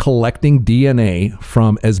is collecting DNA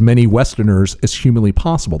from as many Westerners as humanly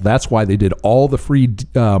possible. That's why they did all the free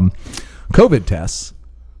COVID tests,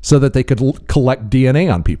 so that they could collect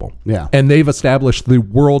DNA on people. Yeah. And they've established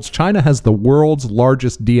China has the world's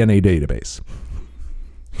largest DNA database.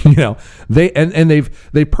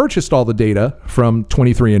 They've purchased all the data from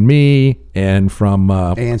 23andMe and from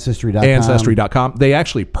Ancestry.com. They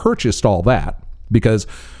actually purchased all that, because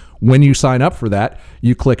when you sign up for that,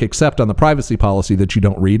 you click accept on the privacy policy that you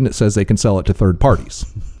don't read, and it says they can sell it to third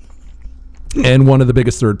parties. And one of the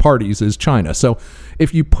biggest third parties is China. So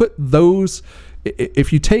if you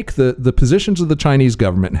if you take the positions of the Chinese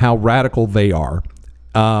government and how radical they are,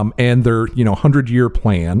 and their 100-year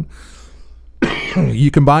plan,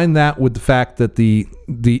 you combine that with the fact that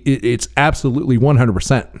it's absolutely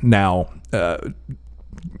 100% now.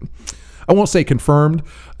 I won't say confirmed.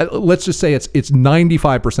 Let's just say it's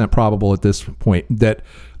 95% probable at this point that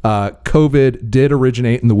COVID did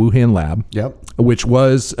originate in the Wuhan lab. Yep. Which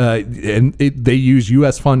was they use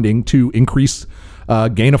U.S. funding to increase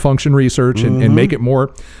gain of function research and make it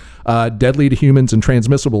more deadly to humans and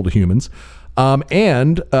transmissible to humans.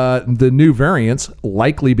 And the new variants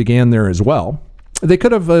likely began there as well. They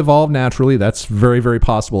could have evolved naturally. That's very, very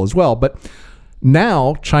possible as well. But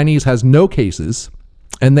now Chinese has no cases,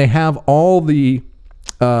 and they have all the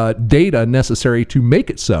data necessary to make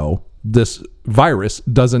it so this virus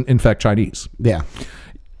doesn't infect Chinese. Yeah.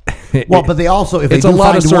 Well, but they also, if they It's do a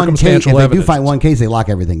lot find of one case, circumstantial if they do evidence. find one case, they lock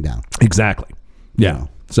everything down. Exactly. Yeah.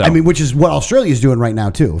 So I mean, which is what Australia's doing right now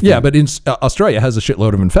too. yeah, but Australia has a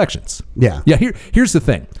shitload of infections. Yeah. Yeah. Here's the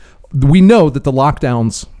thing: we know that the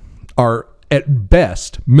lockdowns are at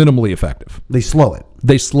best minimally effective. They slow it.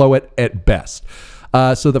 They slow it at best.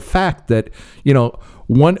 So the fact that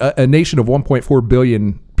a nation of 1.4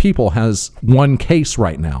 billion people has one case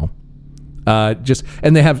right now,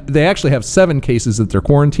 and they actually have 7 cases that they're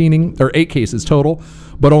quarantining, or 8 cases total,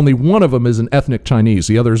 but only one of them is an ethnic Chinese.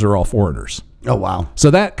 The others are all foreigners. Oh, wow.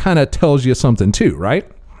 So that kind of tells you something too, right?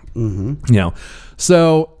 Mm-hmm.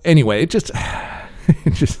 So anyway, it just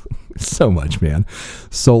so much, man.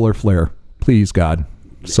 Solar flare, please, God,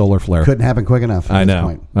 solar flare. Couldn't happen quick enough. I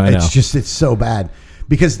know. It's so bad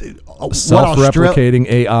because self-replicating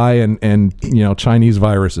AI and Chinese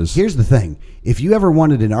viruses. Here's the thing. If you ever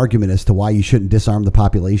wanted an argument as to why you shouldn't disarm the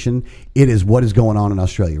population, it is what is going on in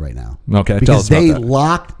Australia right now. Okay, because tell us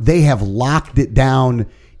about that. They have locked it down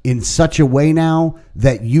in such a way now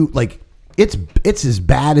that it's as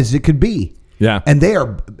bad as it could be. Yeah. And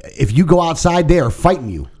if you go outside, they are fighting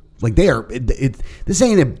you. Like they are. This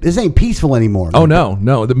ain't peaceful anymore. Oh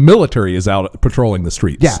no, the military is out patrolling the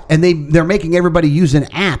streets. Yeah, and they're making everybody use an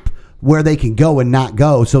app where they can go and not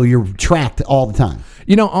go, so you're tracked all the time.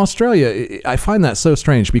 Australia, I find that so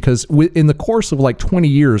strange because in the course of like 20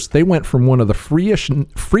 years, they went from one of the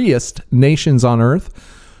freest nations on earth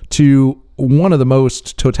to one of the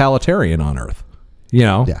most totalitarian on earth.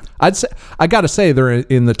 Yeah. I got to say they're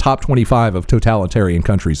in the top 25 of totalitarian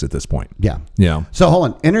countries at this point. Yeah. Yeah. So hold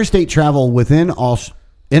on, intrastate travel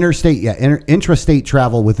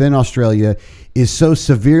within Australia is also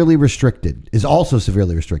severely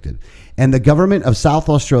restricted. And the government of South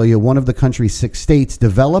Australia, one of the country's 6 states,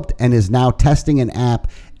 developed and is now testing an app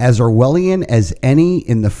as Orwellian as any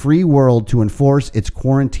in the free world to enforce its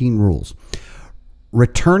quarantine rules.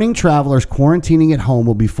 Returning travelers quarantining at home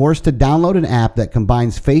will be forced to download an app that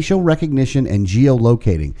combines facial recognition and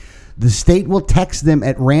geolocating. The state will text them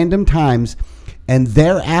at random times, and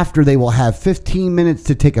thereafter they will have 15 minutes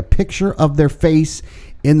to take a picture of their face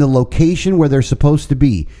in the location where they're supposed to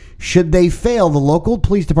be. Should they fail, the local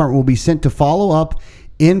police department will be sent to follow up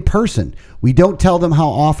in person. We don't tell them how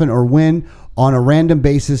often or when. On a random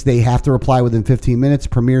basis, they have to reply within 15 minutes,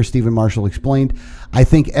 Premier Stephen Marshall explained. I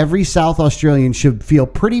think every South Australian should feel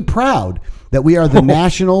pretty proud that we are the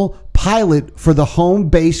national pilot for the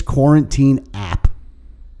home-based quarantine app.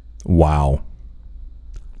 Wow.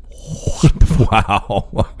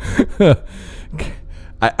 Wow.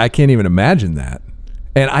 I can't even imagine that.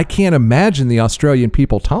 And I can't imagine the Australian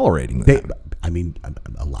people tolerating that.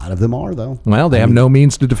 A lot of them are, though. Well, they have no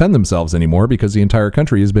means to defend themselves anymore because the entire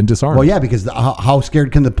country has been disarmed. Well, yeah, because how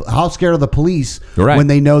scared are the police right. when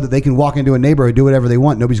they know that they can walk into a neighborhood, do whatever they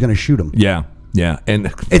want, nobody's going to shoot them? Yeah,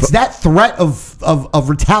 and it's that threat of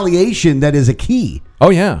retaliation that is a key.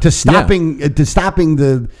 Oh yeah, to stopping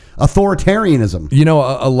the authoritarianism.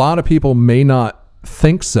 A lot of people may not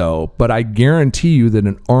think so, but I guarantee you that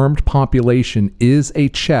an armed population is a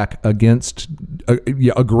check against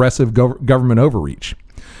aggressive government overreach.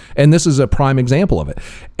 And this is a prime example of it.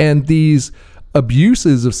 And these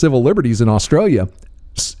abuses of civil liberties in Australia,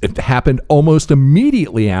 it happened almost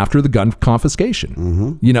immediately after the gun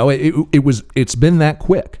confiscation. Mm-hmm. It's been that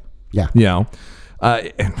quick. Yeah.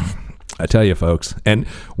 I tell you, folks, and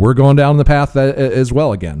we're going down the path as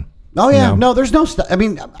well again. Oh, yeah. No, there's no... I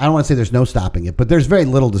don't want to say there's no stopping it, but there's very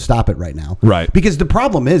little to stop it right now. Right. Because the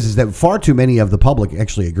problem is that far too many of the public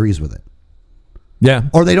actually agrees with it. Yeah.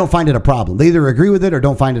 Or they don't find it a problem. They either agree with it or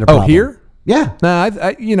don't find it a problem. Oh, here? Yeah.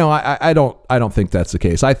 No, I don't think that's the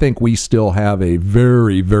case. I think we still have a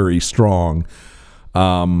very, very strong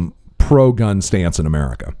pro-gun stance in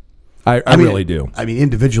America. I really do.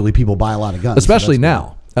 Individually, people buy a lot of guns. Especially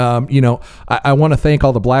now. I want to thank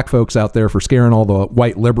all the black folks out there for scaring all the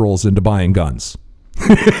white liberals into buying guns.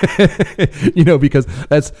 Because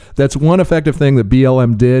that's one effective thing that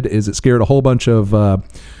BLM did is it scared a whole bunch of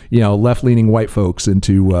left-leaning white folks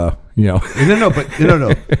into No.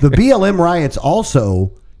 The BLM riots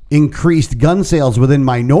also increased gun sales within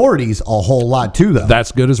minorities a whole lot too, though.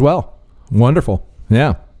 That's good as well. Wonderful.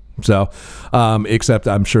 Yeah. So, except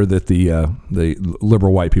I'm sure that the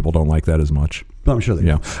liberal white people don't like that as much. I'm sure they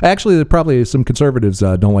do. Actually, there probably some conservatives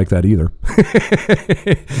don't like that either.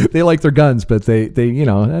 They like their guns, but they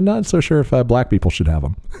I'm not so sure if black people should have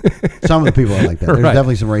them. Some of the people are like that. There's Right.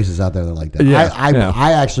 definitely some racists out there that like that. Yeah,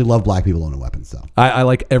 I actually love black people owning weapons, though. I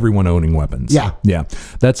like everyone owning weapons. Yeah. Yeah.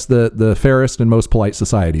 That's the fairest and most polite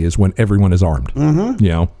society is when everyone is armed.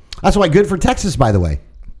 Mm-hmm. That's why good for Texas, by the way.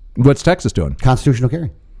 What's Texas doing? Constitutional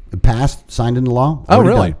carry. Passed, signed into law. Oh, Already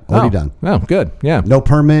really? done. Already done. Oh, good. Yeah. No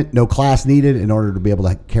permit, no class needed in order to be able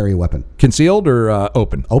to carry a weapon. Concealed or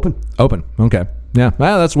open? Open. Open. Okay. Yeah.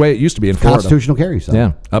 Well, that's the way it used to be in Florida. Constitutional carry. So.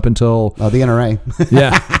 Yeah. Up until The NRA.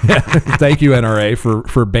 yeah. Thank you, NRA,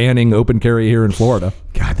 for banning open carry here in Florida.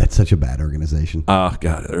 God, that's such a bad organization. Oh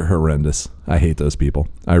God, they're horrendous. I hate those people.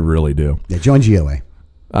 I really do. Yeah, join GOA.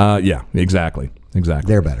 Yeah. Exactly.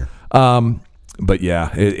 They're better. But yeah,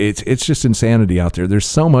 it's just insanity out there. There's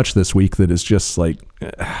so much this week that is just like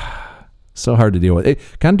so hard to deal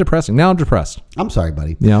with. Kind of depressing. Now I'm depressed. I'm sorry,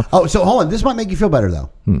 buddy. Yeah. Oh, so hold on. This might make you feel better, though.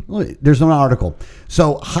 There's an article.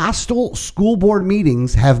 So hostile school board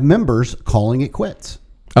meetings have members calling it quits.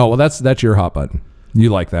 Oh well, that's your hot button. You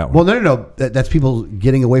like that one? Well, no. That's people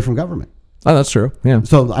getting away from government. Oh, that's true. Yeah.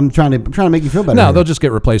 So I'm trying to make you feel better. No, here. they'll just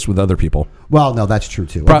get replaced with other people. Well, no, that's true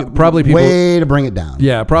too. Probably people. Way to bring it down.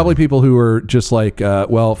 Yeah, probably people who are just like,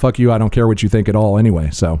 well, fuck you. I don't care what you think at all anyway.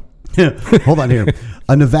 So. Hold on here.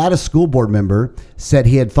 A Nevada school board member said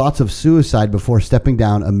he had thoughts of suicide before stepping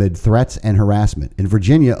down amid threats and harassment. In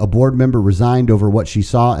Virginia, a board member resigned over what she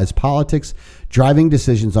saw as politics driving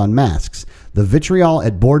decisions on masks. The vitriol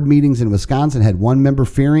at board meetings in Wisconsin had one member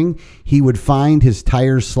fearing he would find his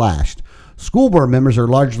tires slashed. School board members are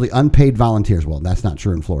largely unpaid volunteers. Well, that's not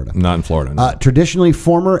true in Florida. Not in Florida. No. Traditionally,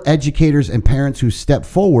 former educators and parents who step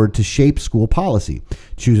forward to shape school policy,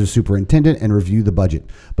 choose a superintendent, and review the budget.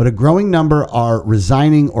 But a growing number are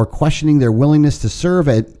resigning or questioning their willingness to serve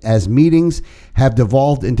as meetings have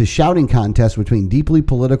devolved into shouting contests between deeply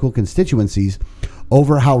political constituencies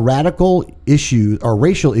over how radical issues or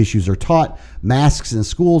racial issues are taught, masks in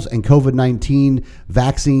schools, and COVID-19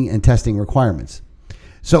 vaccine and testing requirements.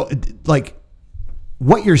 So, like,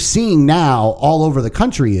 what you're seeing now all over the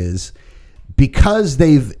country is because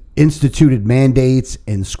they've instituted mandates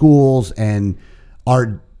in schools and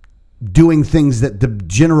are doing things that the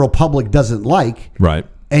general public doesn't like. Right.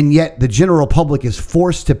 And yet the general public is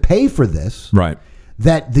forced to pay for this. Right.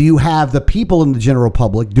 That you have the people in the general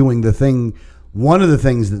public doing the thing. One of the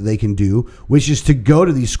things that they can do, which is to go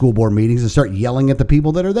to these school board meetings and start yelling at the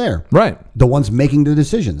people that are there. Right. The ones making the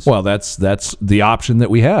decisions. Well, that's the option that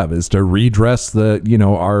we have is to redress the,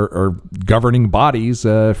 our governing bodies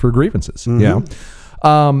for grievances.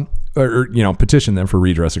 Mm-hmm. Or petition them for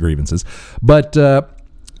redress of grievances. But,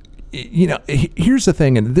 here's the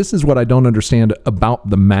thing, and this is what I don't understand about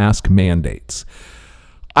the mask mandates.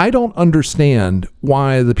 I don't understand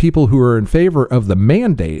why the people who are in favor of the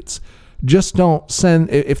mandates just don't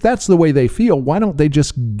send, if that's the way they feel, why don't they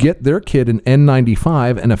just get their kid an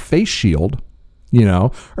N95 and a face shield,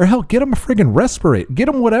 or hell, get them a friggin' respirator, get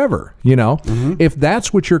them whatever, Mm-hmm. If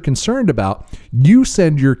that's what you're concerned about, you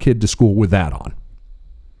send your kid to school with that on.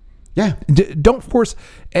 Yeah. Don't force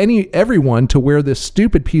everyone to wear this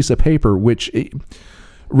stupid piece of paper, which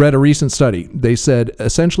read a recent study. They said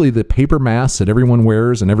essentially the paper masks that everyone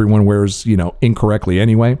wears and everyone wears, incorrectly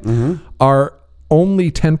anyway, are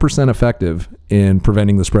only 10% effective in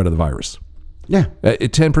preventing the spread of the virus. Yeah.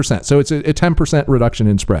 10%. So it's a 10% reduction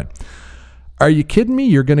in spread. Are you kidding me?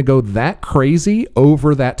 You're going to go that crazy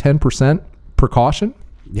over that 10% precaution?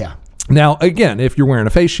 Yeah. Now, again, if you're wearing a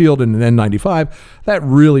face shield and an N95, that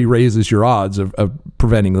really raises your odds of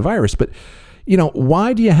preventing the virus. But,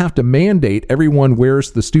 why do you have to mandate everyone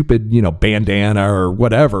wears the stupid, bandana or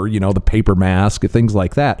whatever, the paper mask, things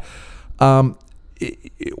like that?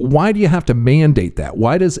 Why do you have to mandate that?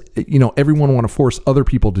 Why does, everyone want to force other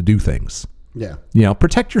people to do things? Yeah.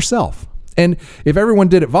 Protect yourself. And if everyone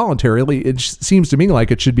did it voluntarily, it seems to me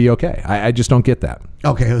like it should be okay. I just don't get that.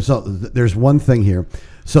 Okay, so there's one thing here.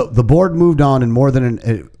 So the board moved on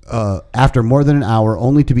in after more than an hour,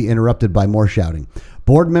 only to be interrupted by more shouting.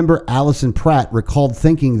 Board member Allison Pratt recalled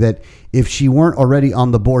thinking that if she weren't already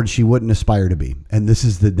on the board, she wouldn't aspire to be. And this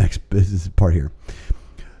is the next part here.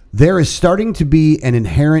 There is starting to be an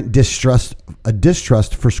inherent distrust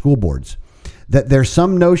for school boards. That there's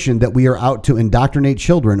some notion that we are out to indoctrinate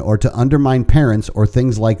children or to undermine parents or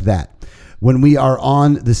things like that. When we are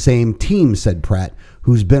on the same team, said Pratt,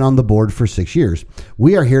 who's been on the board for 6 years.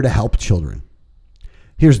 We are here to help children.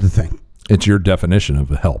 Here's the thing. It's your definition of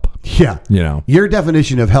help. Yeah. Your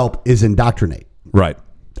definition of help is indoctrinate. Right.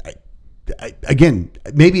 Again,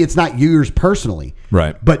 maybe it's not yours personally.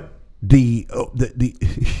 Right. But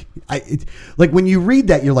like when you read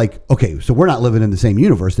that, you're like, okay, so we're not living in the same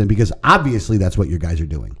universe then, because obviously that's what your guys are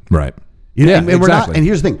doing. Right. And we're not, and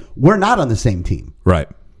here's the thing, we're not on the same team. Right.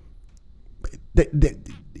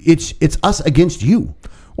 It's us against you.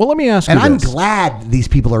 Well, let me ask you this. And I'm this. glad these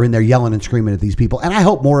people are in there yelling and screaming at these people, and I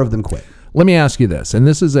hope more of them quit. Let me ask you this, and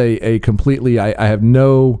this is a completely, I have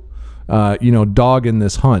no, dog in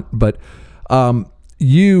this hunt, but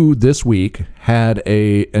you this week had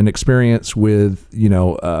an experience with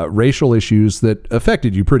racial issues that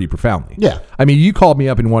affected you pretty profoundly. Yeah. I mean, you called me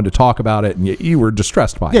up and wanted to talk about it, and you were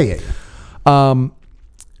distressed by it. Yeah.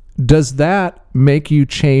 Does that make you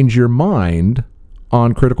change your mind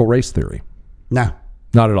on critical race theory? No.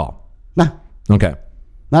 Not at all. No. Okay.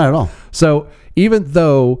 Not at all. So even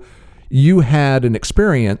though you had an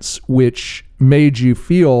experience which made you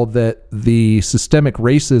feel that the systemic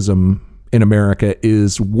racism in America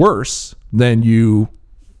is worse than you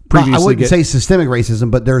previously I wouldn't say systemic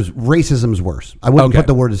racism, but there's racism's worse. I wouldn't put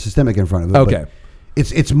the word systemic in front of it. Okay.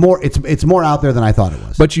 It's more out there than I thought it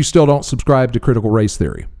was. But you still don't subscribe to critical race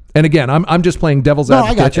theory. And again, I'm just playing devil's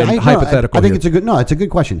advocate. I got you. And hypothetical. I think here. it's a good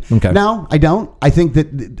question. Okay. No, I don't. I think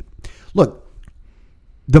that look,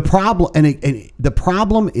 the problem and the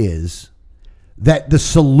problem is that the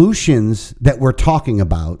solutions that we're talking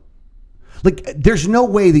about, like, there's no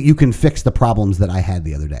way that you can fix the problems that I had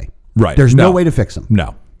the other day. Right. There's no way to fix them.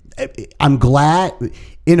 No. I'm glad,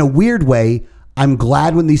 in a weird way, I'm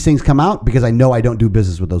glad when these things come out because I know I don't do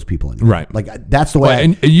business with those people anymore. Right. Like, that's the way. Well,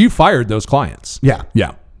 and you fired those clients. Yeah.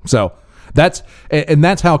 Yeah. So that's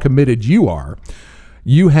how committed you are.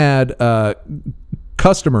 You had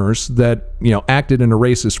customers that acted in a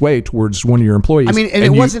racist way towards one of your employees. I mean, and it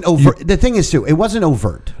wasn't overt. The thing is, too, it wasn't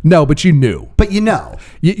overt. No, but you knew. But you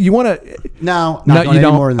want to? No, you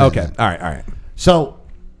don't. More than okay. That. All right. So,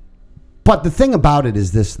 but the thing about it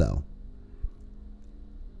is this, though.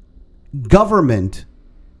 Government,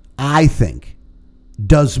 I think,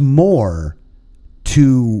 does more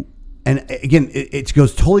to, and again, it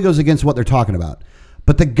totally goes against what they're talking about.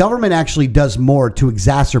 But the government actually does more to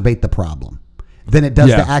exacerbate the problem than it does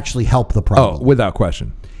to actually help the problem. Oh, without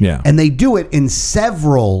question. Yeah. And they do it in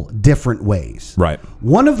several different ways. Right.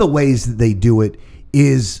 One of the ways that they do it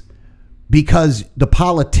is because the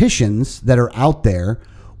politicians that are out there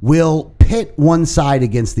will pit one side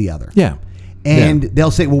against the other. Yeah. And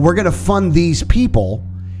they'll say, well, we're going to fund these people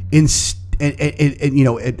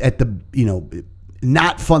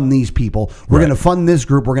not fund these people. We're going to fund this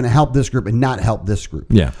group. We're going to help this group and not help this group.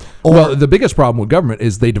 Yeah. Well, the biggest problem with government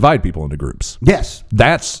is they divide people into groups. Yes.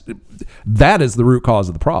 That is the root cause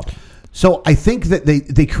of the problem. So I think that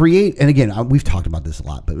they create, and again, we've talked about this a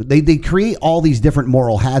lot, but they create all these different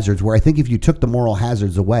moral hazards where I think if you took the moral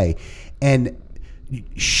hazards away and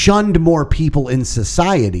shunned more people in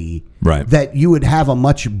society, right, that you would have a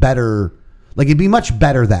much better, like, it'd be much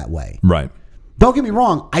better that way. Right. Don't get me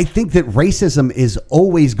wrong. I think that racism is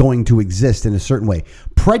always going to exist in a certain way.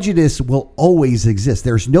 Prejudice will always exist.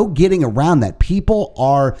 There's no getting around that.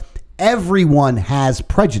 Everyone has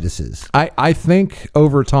prejudices. I think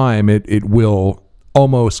over time it will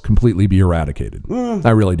almost completely be eradicated. I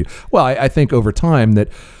really do. Well, I think over time that,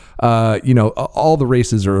 all the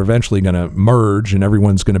races are eventually going to merge and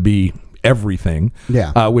everyone's going to be everything,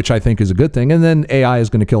 which I think is a good thing. And then AI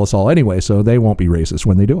is going to kill us all anyway, so they won't be racist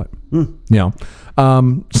when they do it.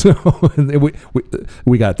 So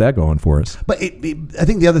we got that going for us. But I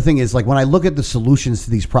think the other thing is, like, when I look at the solutions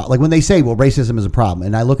to these problems, like when they say, well, racism is a problem,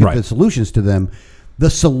 and I look at the solutions to them,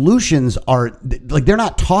 the solutions are, like, they're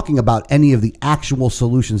not talking about any of the actual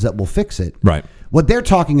solutions that will fix it. Right. What they're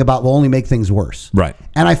talking about will only make things worse. Right.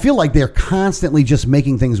 And I feel like they're constantly just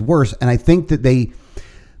making things worse. And I think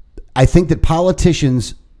that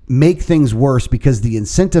politicians make things worse because the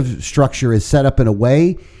incentive structure is set up in a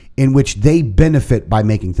way in which they benefit by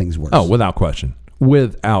making things worse. Oh, without question.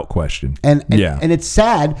 Without question. And it's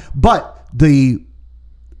sad, but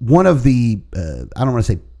one of the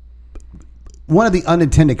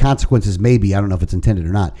unintended consequences, maybe, I don't know if it's intended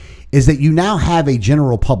or not, is that you now have a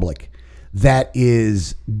general public that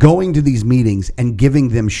is going to these meetings and giving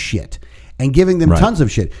them shit. And giving them tons of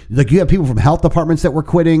shit. Like, you have people from health departments that were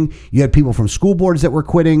quitting. You had people from school boards that were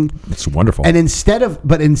quitting. It's wonderful. And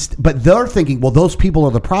but they're thinking, well, those people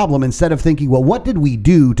are the problem. Instead of thinking, well, what did we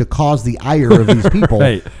do to cause the ire of these people?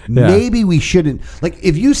 Right. Yeah. Maybe we shouldn't. Like,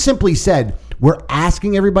 if you simply said, we're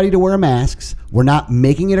asking everybody to wear masks, we're not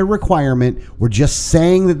making it a requirement, we're just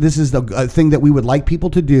saying that this is a thing that we would like people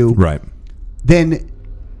to do. Right. Then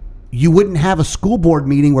you wouldn't have a school board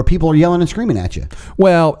meeting where people are yelling and screaming at you.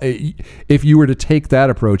 Well, if you were to take that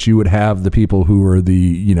approach, you would have the people who are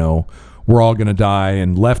we're all going to die,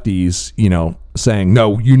 and lefties, saying,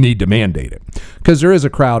 no, you need to mandate it. Because there is a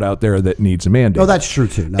crowd out there that needs a mandate. Oh, that's true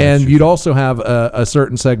too. You'd also have a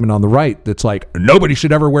certain segment on the right that's like, nobody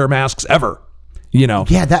should ever wear masks ever.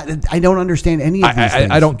 Yeah, that I don't understand any of these things.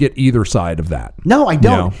 I don't get either side of that. No, I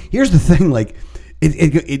don't. Here's the thing, like,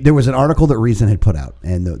 there was an article that Reason had put out,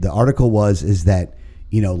 and the article is that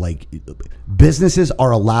businesses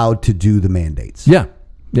are allowed to do the mandates. Yeah,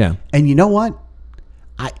 yeah. And you know what?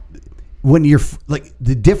 when you're like,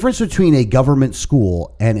 the difference between a government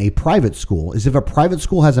school and a private school is if a private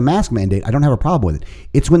school has a mask mandate, I don't have a problem with it.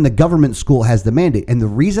 It's when the government school has the mandate. And the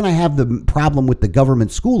reason I have the problem with the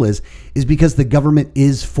government school is because the government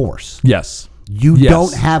is force. Yes. You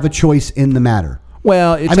don't have a choice in the matter.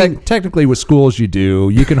 Well, technically with schools you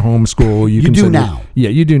do. You can homeschool. You can do now. Yeah,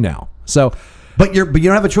 you do now. So, but you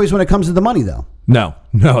don't have a choice when it comes to the money, though. No,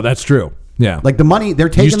 that's true. Yeah, like the money, they're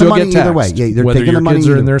taking the money either way. Yeah, they're whether taking your the money kids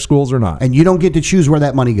are in their schools or not, and you don't get to choose where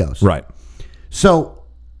that money goes. Right. So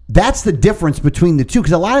that's the difference between the two.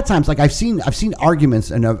 Because a lot of times, like I've seen arguments,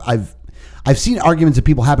 and I've seen arguments that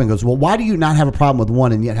people have and goes, well, why do you not have a problem with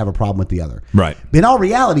one and yet have a problem with the other? Right. In all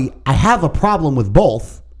reality, I have a problem with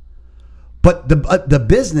both, but the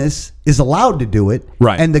business is allowed to do it,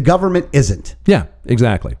 right, and the government isn't. Yeah,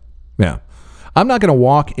 exactly. Yeah. I'm not going to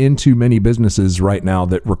walk into many businesses right now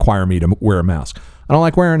that require me to wear a mask. I don't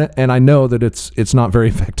like wearing it, and I know that it's not very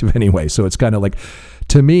effective anyway. So it's kind of like,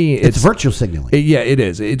 to me, it's virtue signaling. It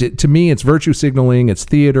is. To me, it's virtue signaling. It's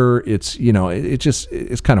theater. It's,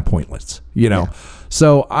 it's kind of pointless, Yeah.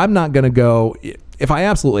 So I'm not going to go. If I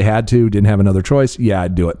absolutely had to, didn't have another choice, yeah,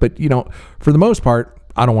 I'd do it. But, for the most part,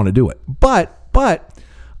 I don't want to do it. But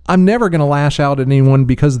I'm never going to lash out at anyone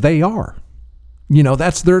because they are.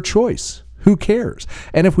 That's their choice. Who cares?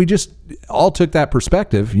 And if we just all took that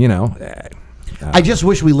perspective, I just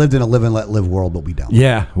wish we lived in a live and let live world, but we don't.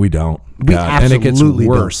 Yeah, we don't. We absolutely and it gets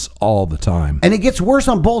worse all the time. And it gets worse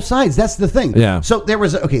on both sides. That's the thing. Yeah. So there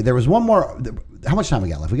was one more. How much time we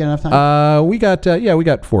got left? We got enough time? We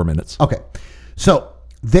got 4 minutes. Okay. So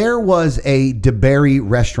there was a DeBerry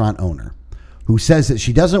restaurant owner who says that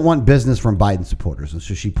she doesn't want business from Biden supporters. And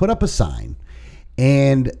so she put up a sign.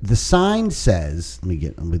 And the sign says, let me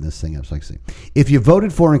get this thing up so I can see. If you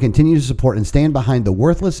voted for and continue to support and stand behind the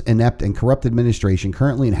worthless, inept, and corrupt administration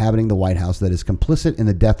currently inhabiting the White House that is complicit in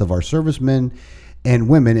the death of our servicemen and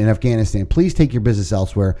women in Afghanistan, please take your business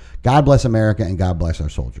elsewhere. God bless America and God bless our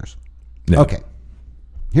soldiers. Yeah. Okay.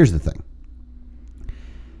 Here's the thing.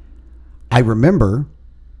 I remember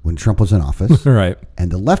when Trump was in office. Right.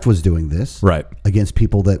 And the left was doing this. Right. Against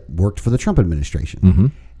people that worked for the Trump administration. Mm-hmm.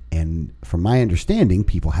 And from my understanding,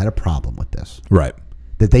 people had a problem with this. Right.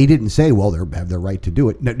 That they didn't say, well, they have their right to do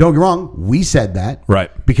it. No, don't get me wrong. We said that.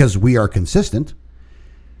 Right. Because we are consistent.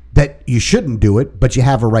 That you shouldn't do it, but you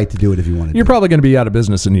have a right to do it if you want to do it. You're probably going to be out of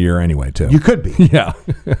business in a year anyway, too. You could be. Yeah.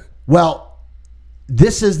 Well,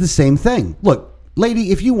 this is the same thing. Look,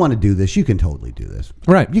 lady, if you want to do this, you can totally do this.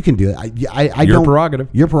 Right. You can do it. Your prerogative.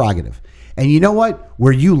 Your prerogative. And you know what?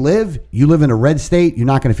 Where you live in a red state. You're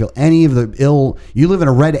not going to feel any of the ill. You live in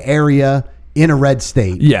a red area in a red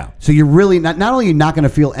state. Yeah. So you're really not only are you not going to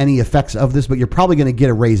feel any effects of this, but you're probably going to get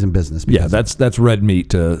a raise in business. Yeah, that's red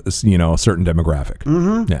meat to a certain demographic.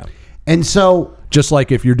 Mm-hmm. Yeah. And so, just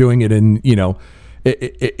like if you're doing it in,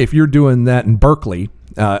 if you're doing that in Berkeley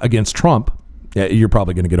against Trump, you're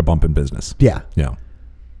probably going to get a bump in business. Yeah. Yeah.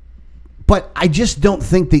 But I just don't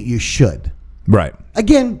think that you should. Right.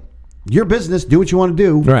 Again, your business, do what you want to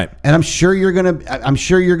do. Right. And I'm sure you're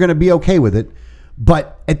gonna be okay with it.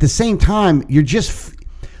 But at the same time, you're just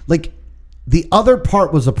like, the other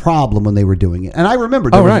part was a problem when they were doing it. And I remember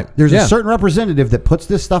there's a certain representative that puts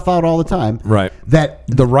this stuff out all the time. Right. That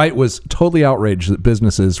the right was totally outraged that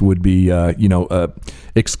businesses would be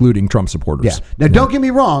excluding Trump supporters. Yeah. Now, don't get me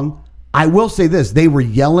wrong. I will say this: they were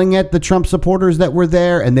yelling at the Trump supporters that were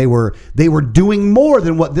there, and they were doing more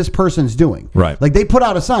than what this person's doing. Right. Like, they put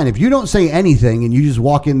out a sign: if you don't say anything and you just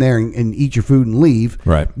walk in there and eat your food and leave,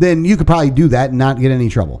 right, then you could probably do that and not get any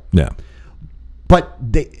trouble. Yeah. But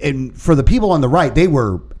for the people on the right, they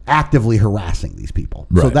were actively harassing these people.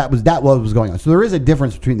 Right. So that was going on. So there is a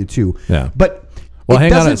difference between the two. Yeah. But it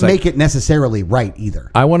doesn't make it necessarily right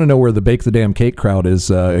either. I want to know where the Bake the Damn Cake crowd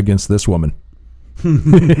is against this woman.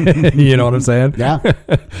 You know what I'm saying? Yeah.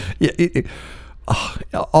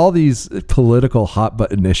 All these political hot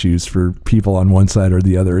button issues for people on one side or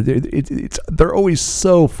the other, they're always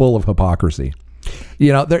so full of hypocrisy.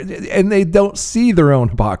 And they don't see their own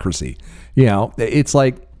hypocrisy. It's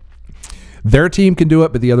like their team can do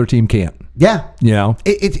it, but the other team can't. Yeah.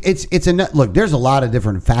 It's look, there's a lot of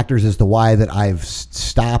different factors as to why that I've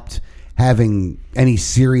stopped having any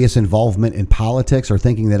serious involvement in politics or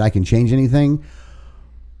thinking that I can change anything.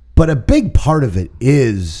 But a big part of it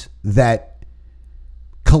is that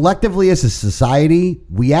collectively as a society,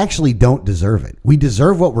 we actually don't deserve it. We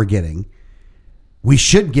deserve what we're getting. We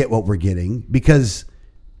should get what we're getting because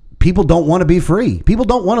people don't want to be free. People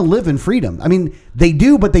don't want to live in freedom. I mean, they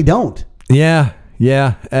do, but they don't. Yeah.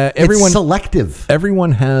 Yeah. It's selective.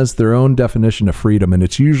 Everyone has their own definition of freedom, and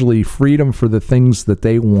it's usually freedom for the things that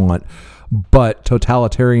they want, but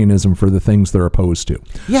totalitarianism for the things they're opposed to.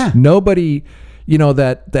 Yeah. Nobody,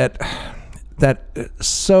 that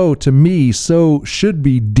so, to me, so should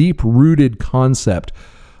be deep-rooted concept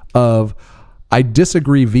of, I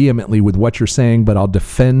disagree vehemently with what you're saying, but I'll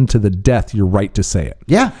defend to the death your right to say it.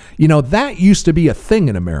 Yeah. That used to be a thing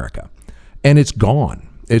in America, and it's gone.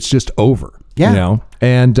 It's just over. Yeah.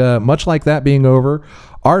 And much like that being over,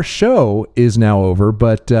 our show is now over,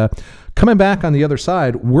 but coming back on the other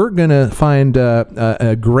side, we're going to find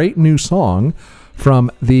a great new song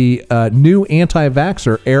from the new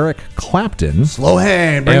anti-vaxxer, Eric Clapton. Slow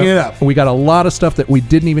hand, bring it up. We got a lot of stuff that we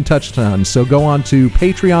didn't even touch on. So go on to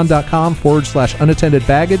patreon.com/unattended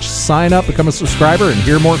baggage, sign up, become a subscriber, and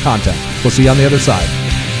hear more content. We'll see you on the other side.